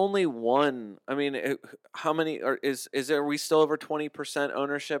 There's only one. I mean, how many are we still over 20%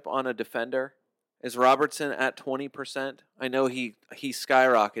 ownership on a defender? Is Robertson at 20%? I know he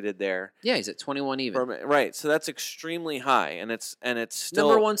skyrocketed there. Yeah, he's at 21 even. Right, so that's extremely high, and it's still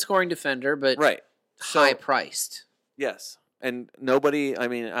Number one scoring defender, but right high priced. Yes, and nobody. I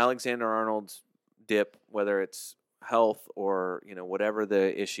mean, Alexander-Arnold's dip, whether it's health or whatever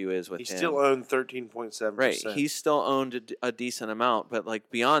the issue is with him. He still owned 13.7%. Right, he's still owned a decent amount, but like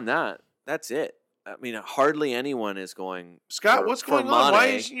beyond that, that's it. I mean, hardly anyone is going. Scott, what's going on? Why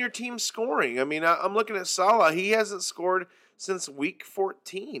isn't your team scoring? I mean, I'm looking at Salah. He hasn't scored since week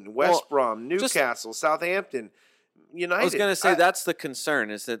 14. West Brom, Newcastle, Southampton, United. I was going to say that's the concern,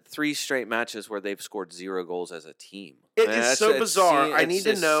 is that 3 straight matches where they've scored 0 goals as a team. It is so bizarre. I need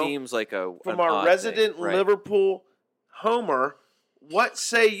to know seems like from our resident Liverpool homer, what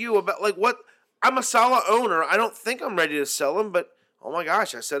say you about what? I'm a Salah owner. I don't think I'm ready to sell him, but oh my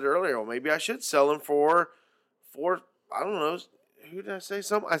gosh, I said earlier, well, maybe I should sell him for I don't know. Who did I say?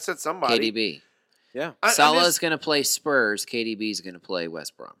 I said somebody. KDB. Yeah. Salah's going to play Spurs. KDB's going to play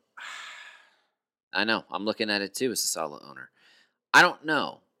West Brom. I know. I'm looking at it too as a Salah owner. I don't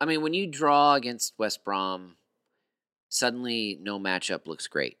know. I mean, when you draw against West Brom, suddenly no matchup looks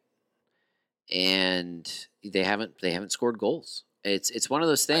great, and they haven't scored goals. It's one of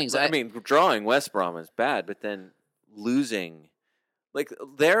those things. I mean, drawing West Brom is bad, but then losing, like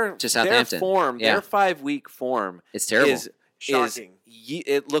their form, their 5-week form, it's terrible. Shocking.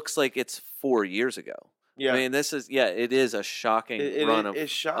 It looks like it's 4 years ago. Yeah. I mean, it is a shocking run of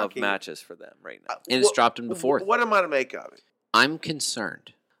shocking. matches for them right now. And it's dropped him to fourth. What am I to make of it? I'm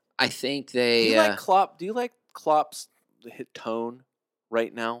concerned. I think Do they. you like Klopp? Do you like Klopp's tone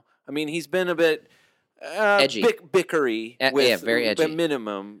right now? I mean, he's been a bit Edgy. bickery. Yeah, very edgy. At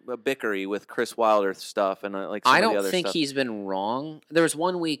minimum, bickery with Chris Wilder stuff and like some I of the don't other think stuff. he's been wrong. There was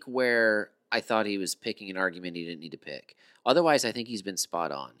 1 week where I thought he was picking an argument he didn't need to pick. Otherwise, I think he's been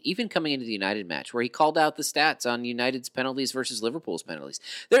spot on. Even coming into the United match, where he called out the stats on United's penalties versus Liverpool's penalties.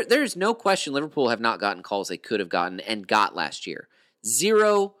 There's no question Liverpool have not gotten calls they could have gotten and got last year.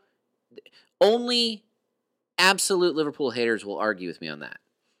 0. Only absolute Liverpool haters will argue with me on that.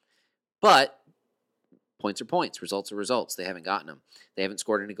 But points are points. Results are results. They haven't gotten them. They haven't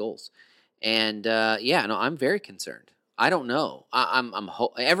scored any goals. And, I'm very concerned. I don't know.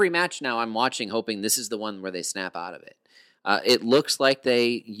 Every match now I'm watching hoping this is the one where they snap out of it. It looks like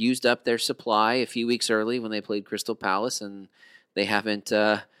they used up their supply a few weeks early when they played Crystal Palace, and they haven't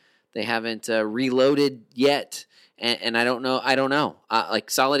reloaded yet. And I don't know. Like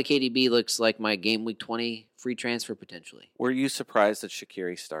Solid KDB looks like my game week 20 free transfer potentially. Were you surprised that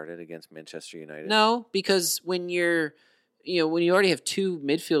Shaqiri started against Manchester United? No, because when you already have 2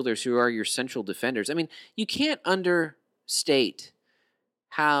 midfielders who are your central defenders, I mean, you can't understate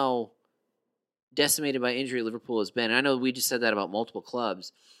how decimated by injury Liverpool has been. And I know we just said that about multiple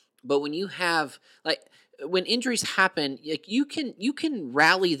clubs, but when you have when injuries happen, you can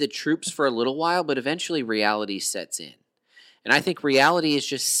rally the troops for a little while, but eventually reality sets in. And I think reality is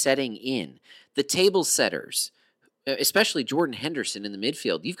just setting in. The table setters, especially Jordan Henderson in the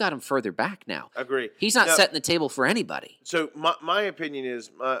midfield, you've got him further back now. Agree. He's not setting the table for anybody. So my opinion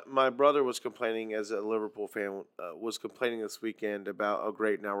is my brother was complaining as a Liverpool fan, was complaining this weekend about, oh,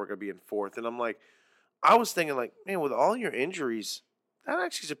 great, now we're going to be in fourth. And I'm like, I was thinking like, man, with all your injuries, that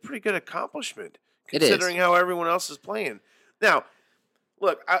actually is a pretty good accomplishment considering how everyone else is playing. Now,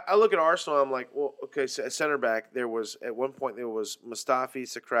 look, I look at Arsenal, I'm like, well, okay, so at center back, at one point there was Mustafi,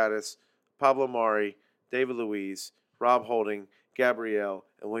 Socrates, Pablo Mari, David Luiz, Rob Holding, Gabriel,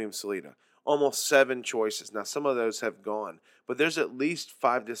 and William Saliba. Almost 7 choices. Now, some of those have gone, but there's at least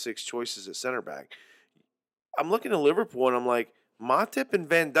 5 to 6 choices at center back. I'm looking at Liverpool, and I'm like, Matip and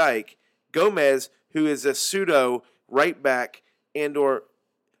Van Dijk, Gomez, who is a pseudo right back and or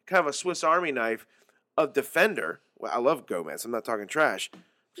kind of a Swiss Army knife of defender. Well, I love Gomez. I'm not talking trash. I'm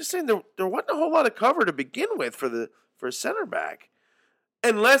just saying there wasn't a whole lot of cover to begin with for a center back,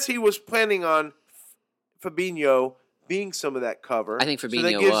 unless he was planning on Fabinho being some of that cover. I think Fabinho so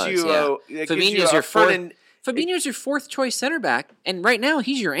that gives was. Fabinho's your fourth. Fabinho's your 4th choice center back, and right now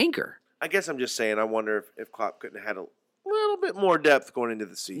he's your anchor. I guess I'm just saying. I wonder if Klopp couldn't have had a little bit more depth going into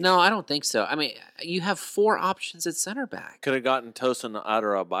the season. No, I don't think so. I mean, you have 4 options at center back. Could have gotten Tosin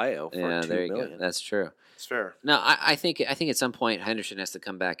Adarabioyo for $2 there you million. go. That's true. It's fair. No, I think at some point Henderson has to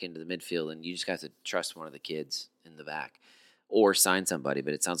come back into the midfield, and you just got to trust one of the kids in the back, or sign somebody.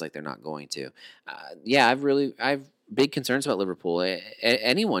 But it sounds like they're not going to. I've big concerns about Liverpool.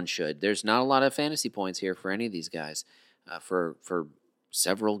 Anyone should. There's not a lot of fantasy points here for any of these guys for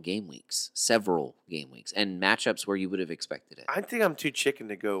several game weeks, and matchups where you would have expected it. I think I'm too chicken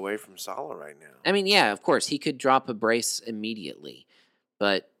to go away from Salah right now. I mean, yeah, of course he could drop a brace immediately,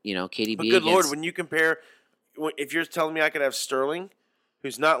 but KDB. But good Lord, when you compare, if you're telling me I could have Sterling,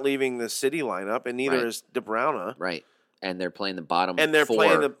 who's not leaving the City lineup, and neither is De Bruyne, right? And they're playing the bottom, and they're 4.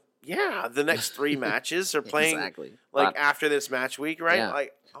 playing the next 3 matches. They're playing exactly after this match week, right? Yeah.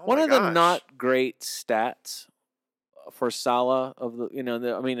 Like One of the not great stats for Salah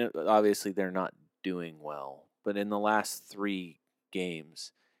obviously they're not doing well, but in the last 3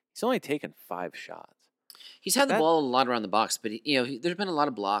 games, he's only taken 5 shots. He's had the ball a lot around the box, but there's been a lot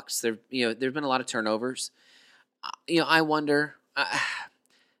of blocks. There's been a lot of turnovers. I wonder.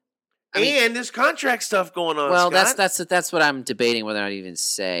 And there's contract stuff going on. Well, Scott. that's what I'm debating whether or not even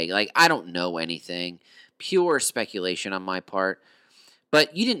say. Like, I don't know anything. Pure speculation on my part.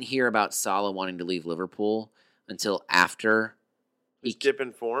 But you didn't hear about Salah wanting to leave Liverpool until after his dip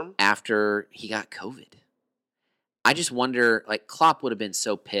in form, after he got COVID. I just wonder, like, Klopp would have been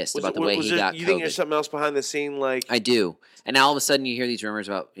so pissed about the way he got COVID. You think there's something else behind the scene? Like, I do. And now all of a sudden you hear these rumors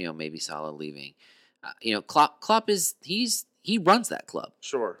about, maybe Salah leaving. Klopp he runs that club.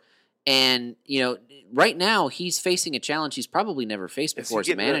 Sure. And, right now he's facing a challenge he's probably never faced before as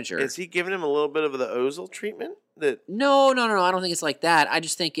a manager. Is he giving him a little bit of the Ozil treatment? No. I don't think it's like that. I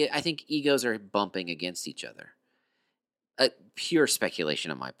just think I think egos are bumping against each other. Pure speculation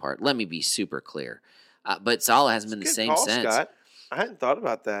on my part. Let me be super clear. But Salah hasn't been the same since. Scott. I hadn't thought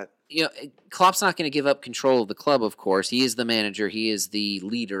about that. Klopp's not going to give up control of the club, of course. He is the manager. He is the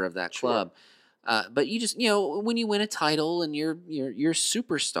leader of that club. But you just, when you win a title and you're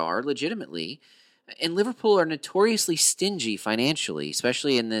superstar legitimately, and Liverpool are notoriously stingy financially,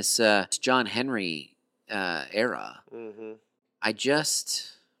 especially in this John Henry era. Mm-hmm. I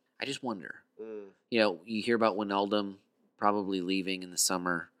just wonder. You hear about Wijnaldum probably leaving in the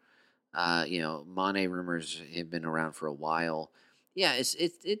summer. Mane rumors have been around for a while. Yeah,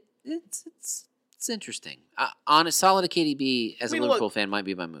 it's interesting. On a solid KDB as a Liverpool fan might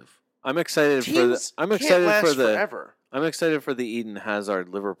be my move. I'm excited for Teams the. I'm can't excited last for the. forever. I'm excited for the Eden Hazard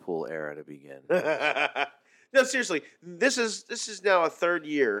Liverpool era to begin. No, seriously, this is now a third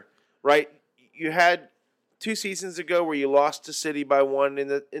year, right? You had 2 seasons ago where you lost to City by 1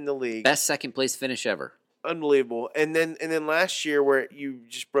 in the league. Best second place finish ever. Unbelievable. And then last year where you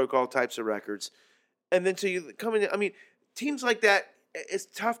just broke all types of records. And then so you come in, I mean, teams like that, it's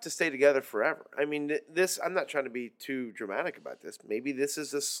tough to stay together forever. I mean, I'm not trying to be too dramatic about this. Maybe this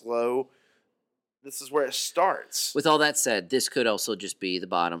is where it starts. With all that said, this could also just be the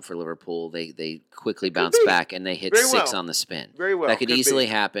bottom for Liverpool. They quickly bounce be. back and they hit Very 6 well. on the spin. Very well. That could easily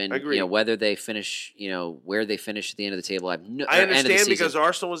happen. Agreed. Whether they finish, where they finish at the end of the table, I end of the understand because season.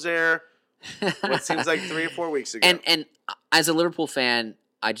 Arsenal was there what seems like 3 or 4 weeks ago. And as a Liverpool fan,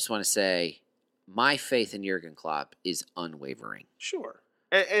 I just want to say my faith in Jurgen Klopp is unwavering. Sure.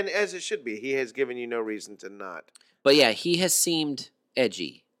 And as it should be. He has given you no reason to not. But yeah, he has seemed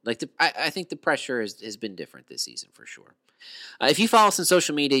edgy. Like I think the pressure has been different this season for sure. If you follow us on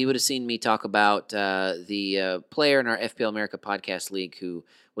social media, you would have seen me talk about the player in our FPL America podcast league who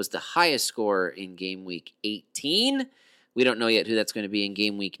was the highest scorer in game week 18. We don't know yet who that's going to be in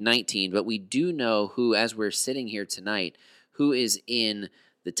game week 19, but we do know who, as we're sitting here tonight, who is in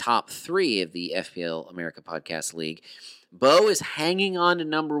the top 3 of the FPL America podcast league. Bo is hanging on to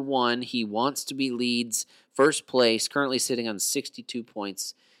number 1. He wants to be Leeds first place, currently sitting on 62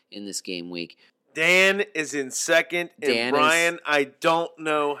 points in this game week. Dan is in second, and Brian, I don't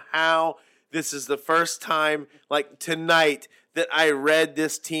know how. This is the first time, like tonight, that I read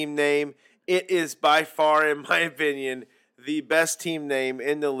this team name. It is by far, in my opinion, the best team name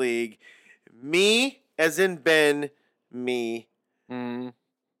in the league. Me, as in Ben, me. Koch,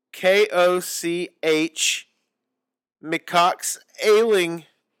 McCox Ailing.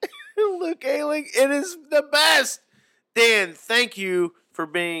 Luke Ailing. It is the best. Dan, thank you for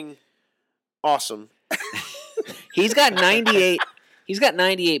being awesome. He's got 98. He's got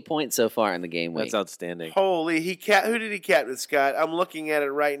 98 points so far in the game week. That's outstanding. Holy, who did he captain, Scott? I'm looking at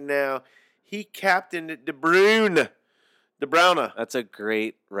it right now. He captained De Bruyne. That's a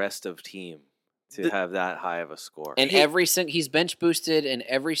great rest of team to have that high of a score. And he's bench boosted, and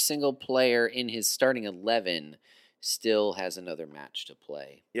every single player in his starting 11 still has another match to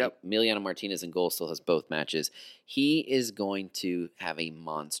play. Yep. Emiliano Martinez in goal still has both matches. He is going to have a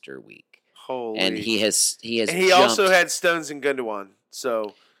monster week. Holy. And he has. And he also had Stones and Gundogan.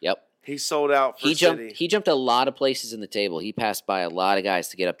 So yep. He sold out for City. He jumped a lot of places in the table. He passed by a lot of guys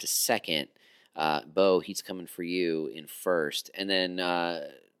to get up to second. Bo, he's coming for you in first. And then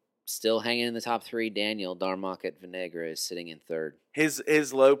still hanging in the top 3, Daniel Darmok at Vinegra is sitting in third.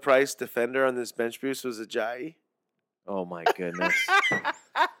 His low price defender on this bench boost was Ajayi. Oh my goodness.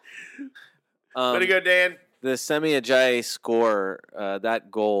 Way to go, Dan. The Semi Ajayi score,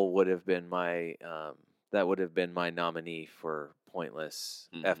 that goal would have been my nominee for pointless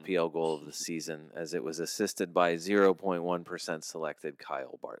FPL goal of the season, as it was assisted by 0.1% selected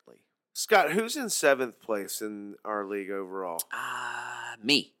Kyle Bartley. Scott, who's in 7th place in our league overall?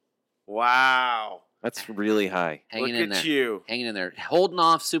 Me. Wow. That's really high. Hanging Look in at there. you. Hanging in there. Holding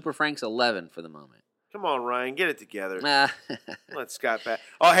off Super Frank's 11 for the moment. Come on, Ryan. Get it together. Let Scott back.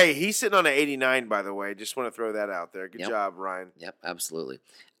 Oh, hey, he's sitting on an 89, by the way. Just want to throw that out there. Good job, Ryan. Yep, absolutely.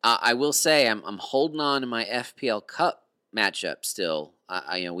 I will say I'm holding on to my FPL Cup matchup still.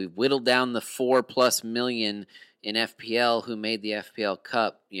 We've whittled down the 4+ million in FPL who made the FPL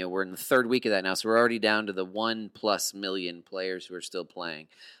Cup. We're in the 3rd week of that now, so we're already down to the 1+ million players who are still playing.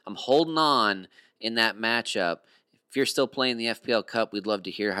 I'm holding on in that matchup. If you're still playing the FPL Cup, we'd love to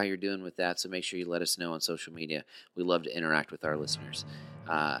hear how you're doing with that, so make sure you let us know on social media. We love to interact with our listeners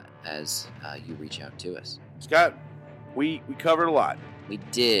as you reach out to us. Scott, we covered a lot. We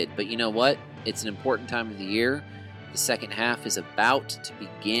did, but you know what? It's an important time of the year. The second half is about to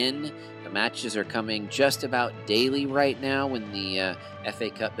begin. The matches are coming just about daily right now when the FA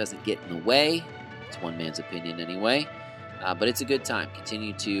Cup doesn't get in the way. It's one man's opinion anyway. But it's a good time.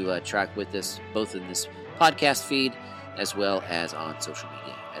 Continue to track with us, both in this podcast feed as well as on social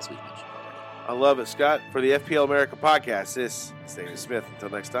media, as we've mentioned already. I love it, Scott. For the FPL America podcast, this is David Smith. Until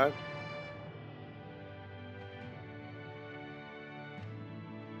next time.